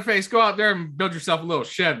 Leatherface, go out there and build yourself a little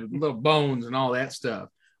shed with little bones and all that stuff.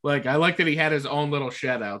 Like I like that he had his own little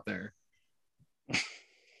shed out there. It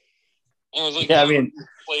was like Yeah, I mean,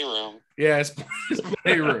 playroom. Yeah, his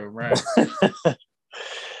playroom, right?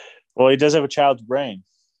 well, he does have a child's brain.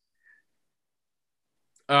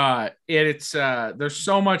 It's there's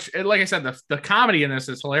so much. Like I said, the comedy in this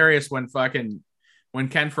is hilarious when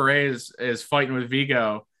Ken Foray is fighting with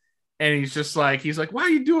Vigo, and he's like, why are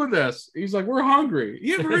you doing this? He's like, we're hungry.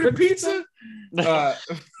 You ever heard of pizza?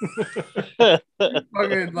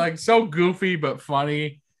 Fucking like so goofy but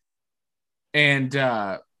funny, and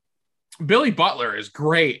Billy Butler is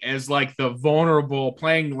great as like the vulnerable,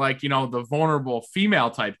 playing like the vulnerable female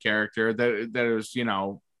type character that is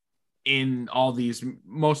in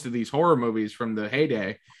most of these horror movies from the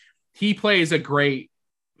heyday. He plays a great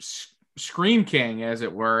scream king, as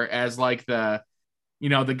it were, as like the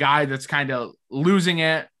guy that's kind of losing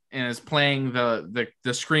it and is playing the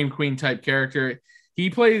scream queen type character. He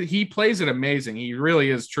plays it amazing. He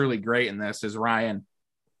really is truly great in this as Ryan.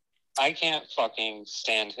 I can't fucking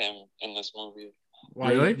stand him in this movie.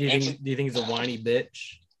 Why, Really? do you think he's a whiny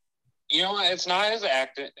bitch? You know, it's not his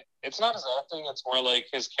acting. It's not his acting. It's more like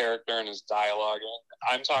his character and his dialogue.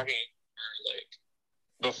 I'm talking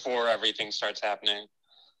like before everything starts happening.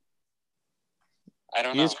 I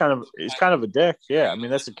don't know. He's kind of a dick. Yeah, I mean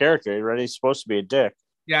that's the character. Right? He's supposed to be a dick.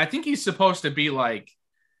 Yeah, I think he's supposed to be like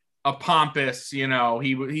a pompous. He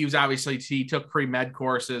was obviously, he took pre-med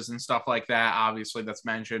courses and stuff like that. Obviously, that's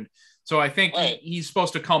mentioned. So I think right. he's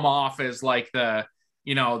supposed to come off as like the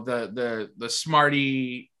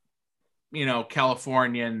smarty,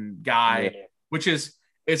 Californian guy, which is,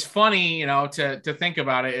 it's funny, to think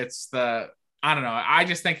about it. I don't know. I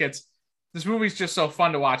just think this movie's just so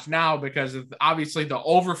fun to watch now because of obviously the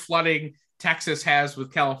overflooding Texas has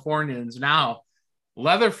with Californians now.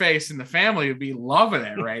 Leatherface and the family would be loving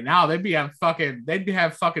it right now. They'd have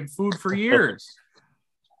fucking food for years.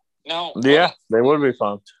 No. Yeah, they would be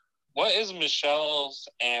pumped. What is Michelle's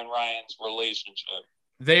and Ryan's relationship?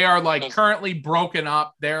 They are like currently broken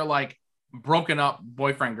up. They're like broken up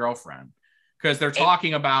boyfriend girlfriend because they're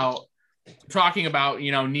talking about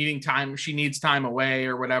needing time. She needs time away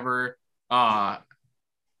or whatever. And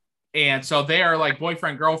so they are like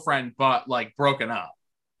boyfriend girlfriend, but like broken up.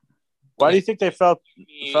 Why do you think they felt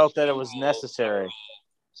that it was necessary?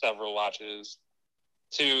 Several watches.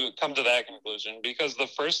 to come to that conclusion, because the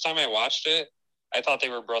first time I watched it, I thought they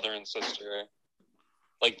were brother and sister,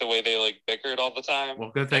 like the way they like bickered all the time.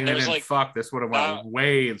 Well, good thing And they there's, didn't like, fuck. This would have went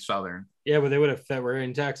way southern. Yeah, but they would have fit. We're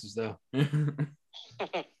in Texas though.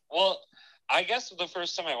 Well, I guess the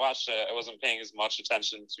first time I watched it, I wasn't paying as much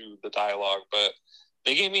attention to the dialogue, but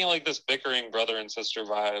they gave me like this bickering brother and sister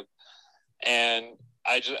vibe, and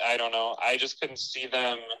I don't know, I just couldn't see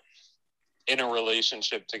them in a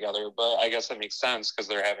relationship together. But I guess that makes sense because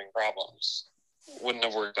they're having problems. Wouldn't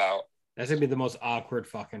have worked out. That's gonna be the most awkward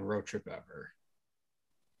fucking road trip ever.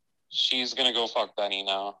 She's gonna go fuck Benny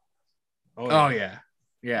now. Oh yeah.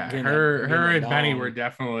 Getting Her that and Benny dong. were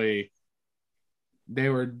definitely they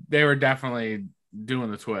were definitely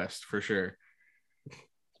doing the twist for sure.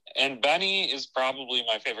 And Benny is probably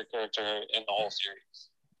my favorite character in the whole series.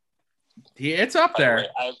 It's up By the there. way,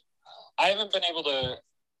 I haven't been able to.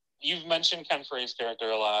 You've mentioned Ken Frey's character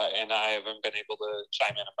a lot, and I haven't been able to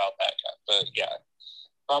chime in about that yet. But yeah,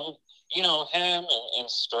 probably him and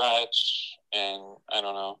Stretch, and I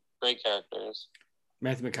don't know, great characters.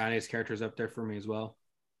 Matthew McConaughey's character is up there for me as well.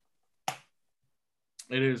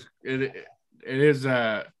 It is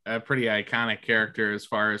a pretty iconic character as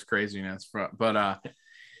far as craziness. But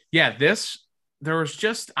yeah, there was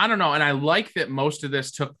just, I don't know. And I like that most of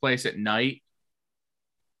this took place at night.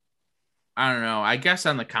 I don't know. I guess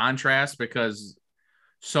on the contrast, because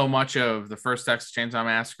so much of the first Texas Chainsaw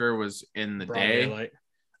Massacre was in the Broad day. daylight.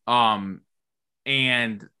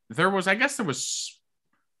 And it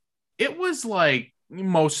was like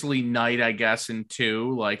mostly night, I guess, in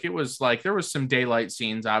 2. Like it was like there was some daylight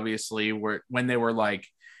scenes, obviously, when they were like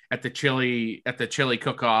at the chili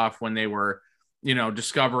cook-off, when they were,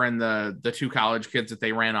 discovering the 2 college kids that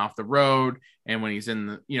they ran off the road, and when he's in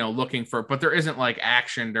the, looking for, but there isn't like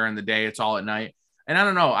action during the day. It's all at night. And I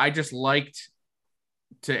don't know, I just liked,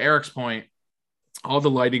 to Eric's point, all the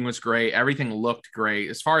lighting was great. Everything looked great.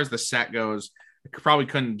 As far as the set goes, between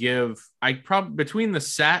the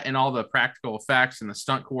set and all the practical effects and the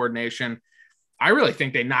stunt coordination, I really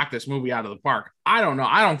think they knocked this movie out of the park. I don't know.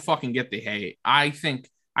 I don't fucking get the hate. I think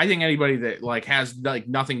anybody that like has like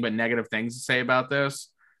nothing but negative things to say about this,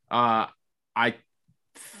 I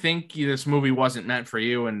think this movie wasn't meant for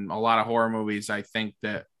you. And a lot of horror movies, I think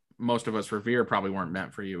that most of us revere, probably weren't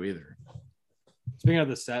meant for you either. Speaking of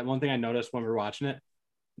the set, one thing I noticed when we were watching it,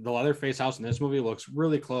 the Leatherface house in this movie looks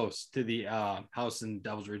really close to the house in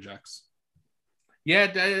Devil's Rejects. Yeah,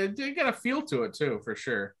 they got a feel to it too, for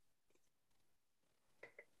sure.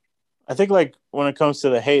 I think like when it comes to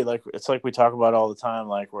the hate, like it's like we talk about all the time,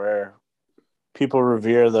 like where people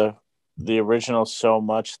revere the original so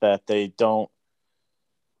much that they don't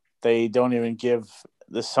even give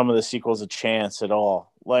some of the sequels a chance at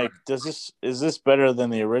all. Like, is this better than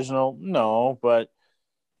the original? No, but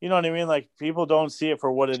you know what I mean? Like, people don't see it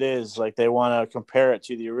for what it is. Like, they want to compare it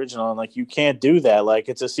to the original, and like, you can't do that. Like,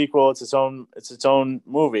 it's a sequel. It's its own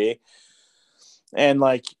movie, and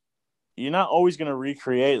like, you're not always going to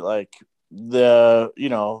recreate like the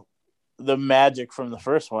magic from the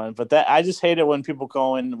first one. But that, I just hate it when people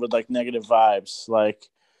go in with like negative vibes, like.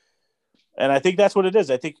 And I think that's what it is.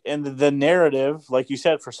 I think in the narrative, like you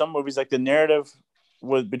said, for some movies, like the narrative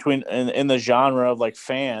in the genre of like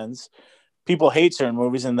fans, people hate certain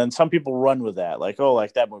movies, and then some people run with that. Like, oh,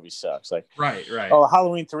 like that movie sucks. Like, right. Oh,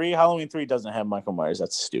 Halloween 3 doesn't have Michael Myers.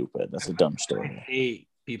 That's stupid. That's a dumb I story. hate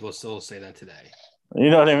people still say that today. You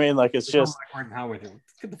know what I mean? Like, it's just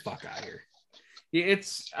Get the fuck out of here.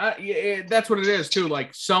 It's that's what it is too.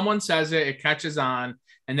 Like, someone says it catches on,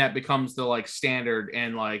 and that becomes the like standard,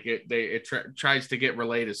 and like it tries to get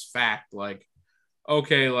relayed as fact. Like,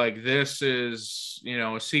 okay, like this is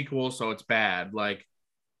a sequel, so it's bad. Like,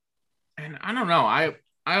 and I don't know. I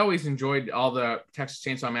always enjoyed all the Texas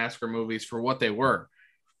Chainsaw Massacre movies for what they were.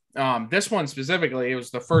 This one specifically, it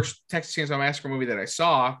was the first Texas Chainsaw Massacre movie that I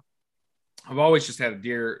saw. I've always just had a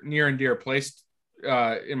near and dear place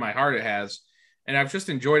in my heart. It has, and I've just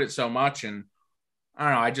enjoyed it so much. And I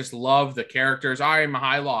don't know. I just love the characters. I'm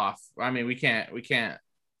Hyloff. I mean, we can't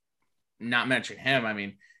not mention him. I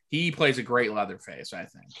mean, he plays a great Leatherface, I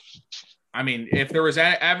think. I mean, if there was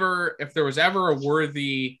ever a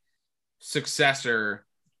worthy successor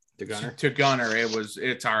To Gunner. to Gunner,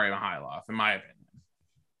 it's Ari Hyloff, in my opinion.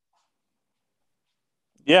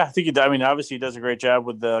 yeah. I think obviously he does a great job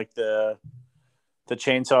with the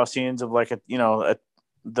chainsaw scenes of like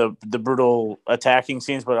the brutal attacking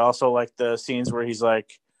scenes, but also like the scenes where he's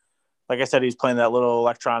like I said, he's playing that little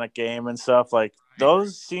electronic game and stuff. Like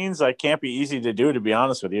those scenes, like can't be easy to do, to be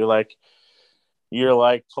honest with you. Like you're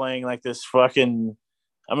like playing like this fucking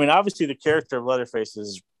I mean, obviously the character of Leatherface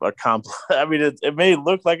is a complex. I mean, it may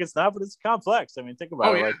look like it's not, but it's complex. I mean, think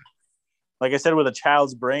about it. yeah. Like I said, with a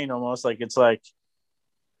child's brain, almost like it's like,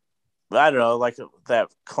 I don't know, like that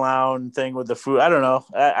clown thing with the food. I don't know.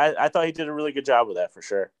 I thought he did a really good job with that for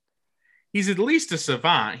sure. He's at least a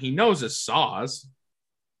savant. He knows his saws.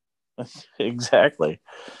 Exactly.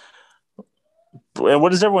 And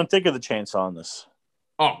what does everyone think of the chainsaw in this?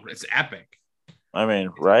 Oh, it's epic. I mean,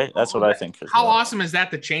 right? That's what I think. How awesome is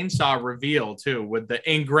that? The chainsaw reveal too, with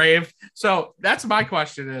the engraved. So that's my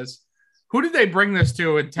question: is who did they bring this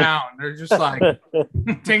to in town? They're just like,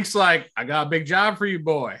 Tink's like, I got a big job for you,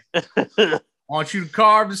 boy. I want you to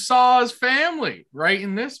carve the Saw's family right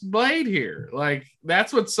in this blade here. Like,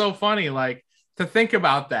 that's what's so funny. Like, to think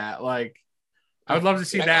about that. Like, I would love to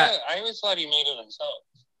see that. I always thought he made it himself.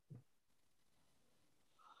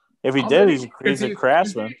 If he did, he's a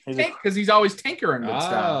craftsman. Because he's always tinkering with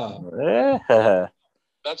stuff. Yeah.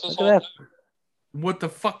 That's his Look whole at thing. What the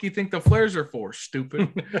fuck you think the flares are for, stupid?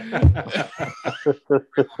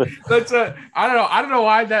 That's I don't know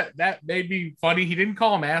why that made me funny. He didn't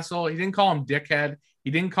call him asshole. He didn't call him dickhead.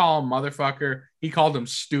 He didn't call him motherfucker. He called him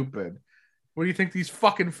stupid. What do you think these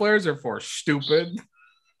fucking flares are for, stupid?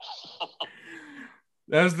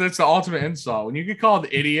 That's the ultimate insult. When you get called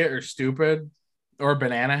idiot or stupid or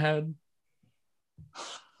banana head.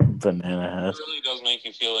 Banana head. It really does make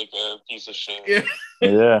you feel like a piece of shit.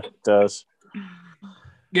 Yeah, it does.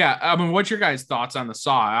 Yeah, I mean, what's your guys' thoughts on the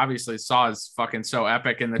Saw? Obviously, Saw is fucking so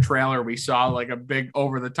epic. In the trailer, we saw like a big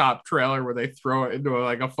over-the-top trailer where they throw it into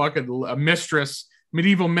like a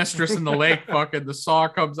medieval mistress in the lake. Fucking the Saw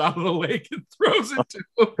comes out of the lake and throws it to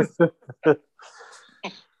him.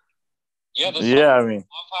 Yeah, I mean,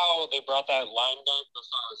 love how they brought that line down to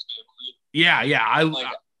Saw's family. Yeah, I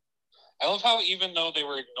love how even though they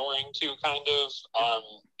were ignoring to kind of,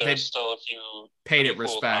 there's still a few paid it cool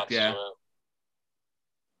respect. thoughts Yeah. to it.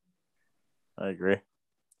 I agree.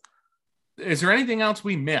 Is there anything else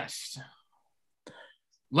we missed?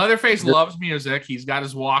 Leatherface loves music. He's got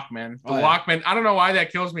his Walkman. Walkman. I don't know why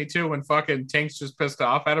that kills me too. When fucking Tank's just pissed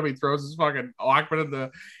off at him, he throws his fucking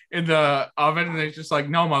Walkman in the oven, and he's just like,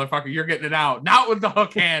 "No, motherfucker, you're getting it out. Not with the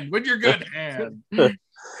hook hand. With your good hand."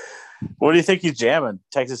 What do you think he's jamming?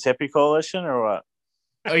 Texas Hippie Coalition or what?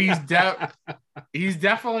 He's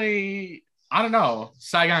definitely, I don't know,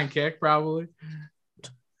 Saigon Kick probably.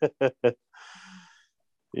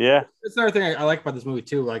 Yeah, That's another thing I like about this movie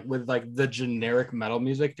too, like with like the generic metal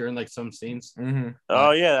music during like some scenes. Mm-hmm.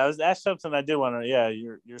 Oh yeah, that's something I did want to. Yeah,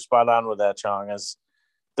 you're spot on with that, Chong. As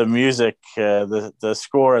the music, the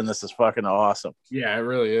score in this is fucking awesome. Yeah, it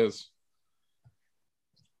really is.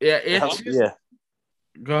 Yeah,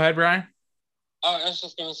 Go ahead, Brian. I was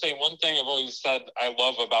just going to say one thing I've always said I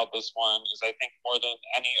love about this one is I think more than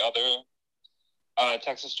any other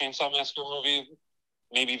Texas Chainsaw Massacre movie,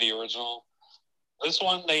 maybe the original, this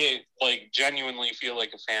one, they like genuinely feel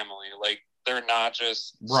like a family. Like they're not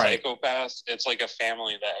just psychopaths. It's like a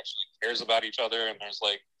family that actually cares about each other. And there's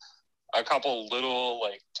like a couple little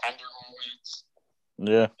like tender moments.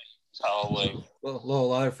 Yeah. How like Little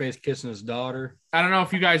Leatherface kissing his daughter. I don't know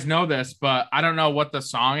if you guys know this, but I don't know what the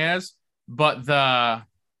song is, but I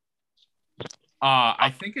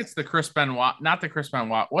think it's the Chris Benoit, not the Chris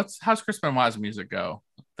Benoit. How's Chris Benoit's music go?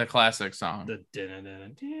 The classic song.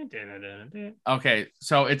 Okay,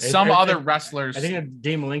 so it's some other wrestlers. I think it's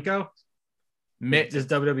Dean Malenko. This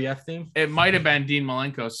WWF theme. It might have been Dean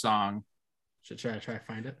Malenko's song. Should try to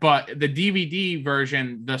find it. But the DVD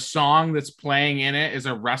version, the song that's playing in it is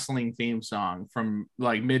a wrestling theme song from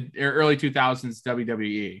like early 2000s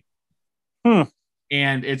WWE.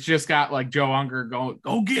 And it's just got like Joe Unger going,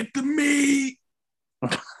 "Go get the meat." yeah,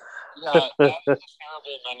 that is a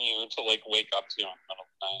terrible menu to like wake up to in the middle of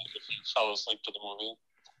the night if you fell asleep to the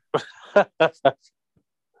movie.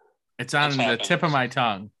 It's on the tip of my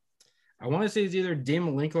tongue. I want to say it's either Dean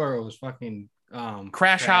Malenko or it was fucking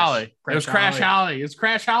Crash Holly. It was Crash Holly. It's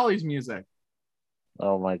Crash Holly's music.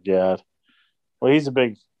 Oh my god. Well, he's a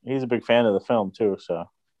big fan of the film too. So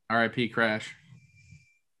R.I.P. Crash.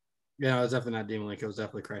 Yeah, it was definitely not Dean Malenko. It was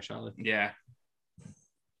definitely Crash Holly. Yeah.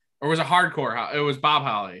 Or was it Hardcore? It was Bob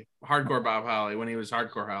Holly. Hardcore Bob Holly when he was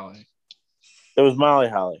Hardcore Holly. It was Molly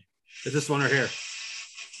Holly. It's this one right here.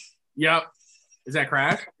 Yep. Is that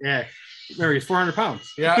Crash? Yeah. Remember, he's 400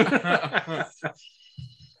 pounds. Yeah.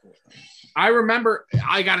 I remember,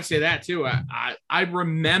 I got to say that too. I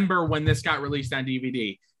remember when this got released on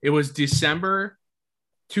DVD. It was December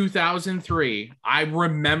 2003. I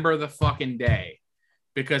remember the fucking day.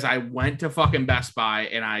 because I went to fucking Best Buy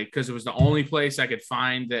and because it was the only place I could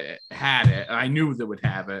find that had it. I knew that would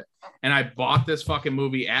have it. And I bought this fucking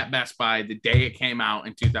movie at Best Buy the day it came out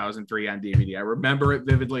in 2003 on DVD. I remember it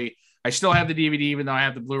vividly. I still have the DVD, even though I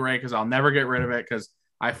have the Blu-ray, because I'll never get rid of it because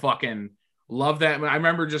I fucking love that. I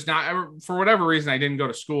remember for whatever reason, I didn't go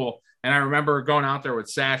to school. And I remember going out there with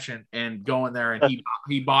Sachin and going there, and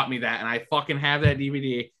he bought me that, and I fucking have that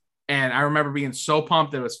DVD. And I remember being so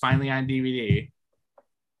pumped that it was finally on DVD.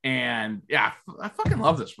 And yeah, I fucking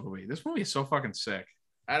love this movie. This movie is so fucking sick.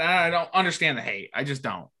 I don't understand the hate. I just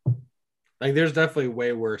don't. Like, there's definitely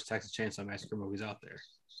way worse Texas Chainsaw Massacre movies out there.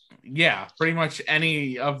 Yeah, pretty much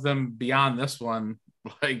any of them beyond this one,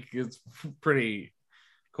 like, it's pretty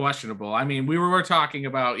questionable. I mean, we were talking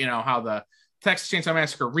about, you know, how the Texas Chainsaw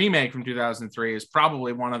Massacre remake from 2003 is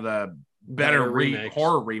probably one of the better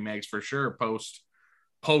horror remakes for sure, post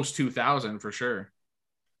 2000 for sure.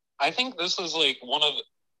 I think this is like one of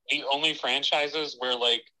the only franchises where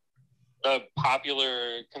like the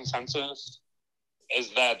popular consensus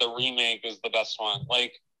is that the remake is the best one.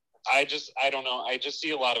 Like, I don't know. I just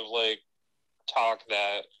see a lot of like talk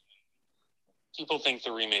that people think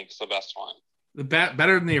the remake's the best one.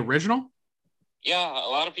 Better than the original? Yeah, a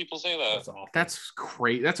lot of people say that. That's awful. That's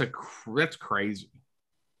crazy. That's crazy.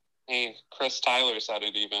 Hey, Chris Tyler said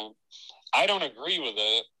it even. I don't agree with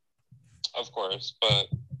it, of course, but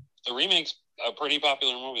the remake's a pretty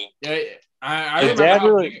popular movie. Yeah, I Did remember Dad how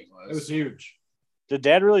really- big it It was huge. Did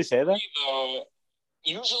Dad really say that?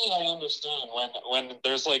 Usually I understand when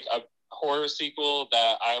there's like a horror sequel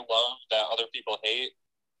that I love that other people hate.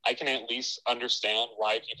 I can at least understand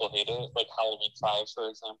why people hate it, like Halloween 5, for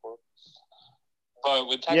example. But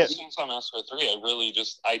with Texas Chainsaw Massacre 3,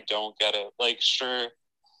 I don't get it. Like, sure,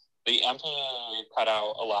 the MPA cut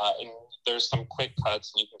out a lot, and there's some quick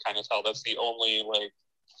cuts, and you can kind of tell that's the only, like,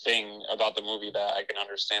 thing about the movie that I can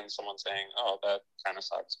understand someone saying, oh, that kind of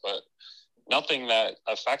sucks. But nothing that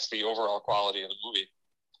affects the overall quality of the movie.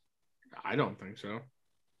 I don't think so.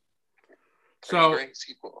 Pretty So, great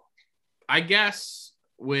sequel. I guess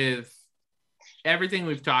with everything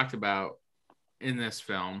we've talked about in this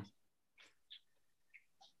film,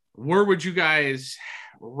 where would you guys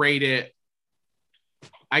rate it?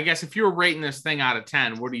 I guess if you were rating this thing out of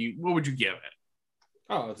 10, what would you give it?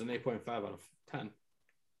 Oh, it's an 8.5 out of 10.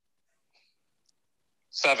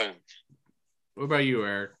 7. What about you,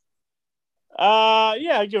 Eric?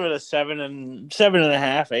 Yeah, I'd give it a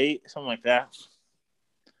 7.5, 8, something like that.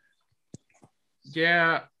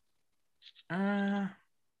 Yeah.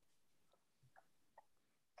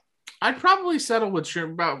 I'd probably settle with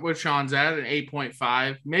about what Sean's at, an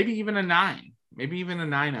 8.5, maybe even a 9. Maybe even a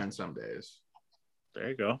 9 on some days. There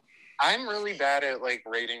you go. I'm really bad at like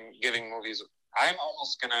giving movies. I'm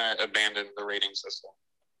almost gonna abandon the rating system.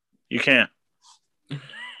 You can't. How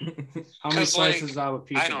many 'Cause, like, slices out of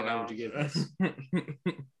pizza I don't know. would you give this?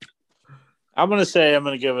 I'm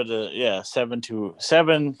gonna give it a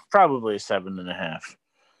 7, probably 7.5.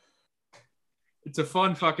 It's a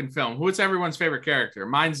fun fucking film. What's everyone's favorite character?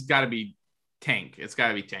 Mine's got to be Tank. It's got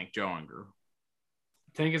to be Tank, Joe Unger.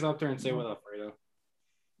 Tank is up there and same with Alfredo.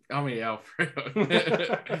 Oh, yeah,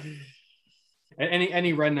 Alfredo.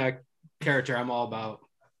 any redneck character I'm all about.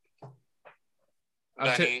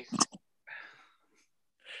 Benny.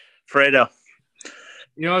 Fredo.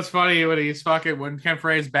 You know what's funny? When Ken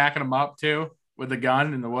Frey's backing him up too with the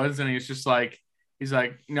gun in the woods, and he's like,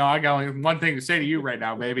 no, I got only one thing to say to you right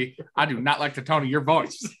now, baby. I do not like the tone of your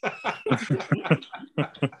voice.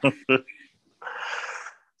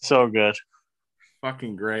 So good.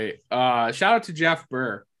 Fucking great. Shout out to Jeff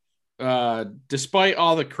Burr. Despite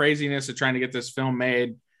all the craziness of trying to get this film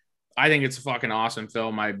made, I think it's a fucking awesome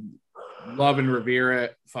film. I love and revere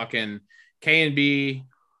it. Fucking K&B,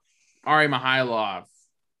 Ari Mihailov,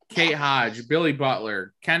 Kate Hodge, Billy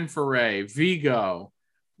Butler, Ken Foray, Vigo,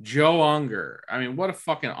 Joe Unger. I mean, what a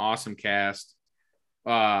fucking awesome cast.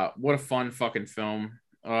 What a fun fucking film.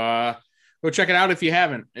 Go check it out if you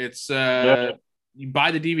haven't. It's you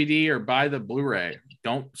buy the DVD or buy the Blu-ray.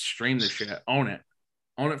 Don't stream the shit. Own it.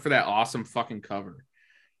 Own it for that awesome fucking cover.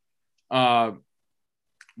 But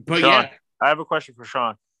Sean, yeah. I have a question for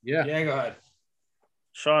Sean. Yeah. Yeah, go ahead.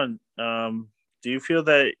 Sean, do you feel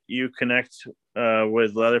that you connect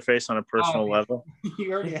with Leatherface on a personal level?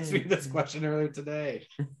 You already asked me this question earlier today.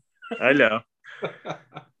 I know.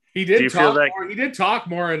 He did talk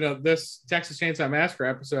more in this Texas Chainsaw Massacre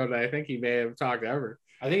episode than I think he may have talked ever.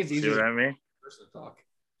 I think it's See easier what I mean? to talk.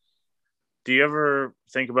 Do you ever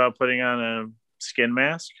think about putting on a skin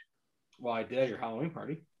mask? Well, I did at your Halloween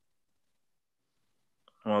party.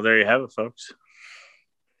 Well, there you have it, folks.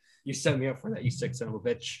 You set me up for that, you sick son of a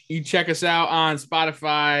bitch. You check us out on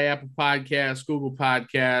Spotify, Apple Podcasts, Google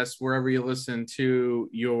Podcasts, wherever you listen to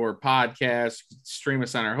your podcast. Stream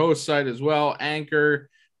us on our host site as well, Anchor.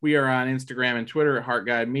 We are on Instagram and Twitter at Heart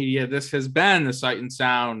Guide Media. This has been the Sight and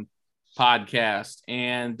Sound podcast.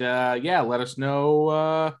 And let us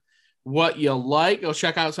know what you like. Go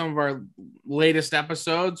check out some of our latest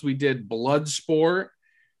episodes. We did Bloodsport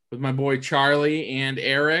with my boy Charlie and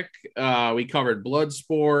Eric. We covered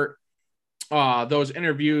Bloodsport. Those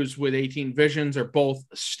interviews with 18 Visions are both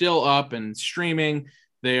still up and streaming.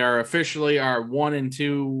 They are officially our 1 and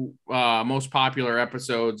 2 most popular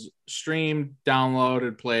episodes, streamed,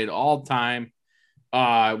 downloaded, played all time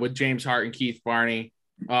with James Hart and Keith Barney.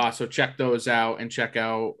 So check those out and check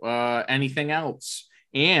out anything else.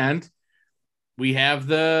 And we have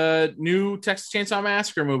the new Texas Chainsaw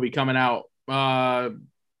Massacre movie coming out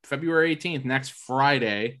February 18th, next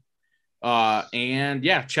Friday.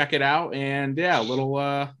 Check it out. And a little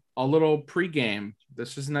pregame.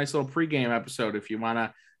 This is a nice little pregame episode. If you want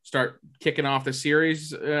to start kicking off the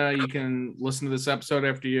series, you can listen to this episode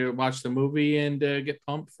after you watch the movie and get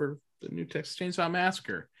pumped for the new Texas Chainsaw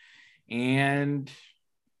Massacre. And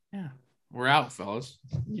we're out, fellas.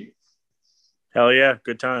 Hell yeah.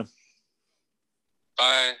 Good time.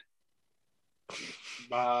 Bye.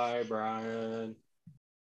 Bye, Brian.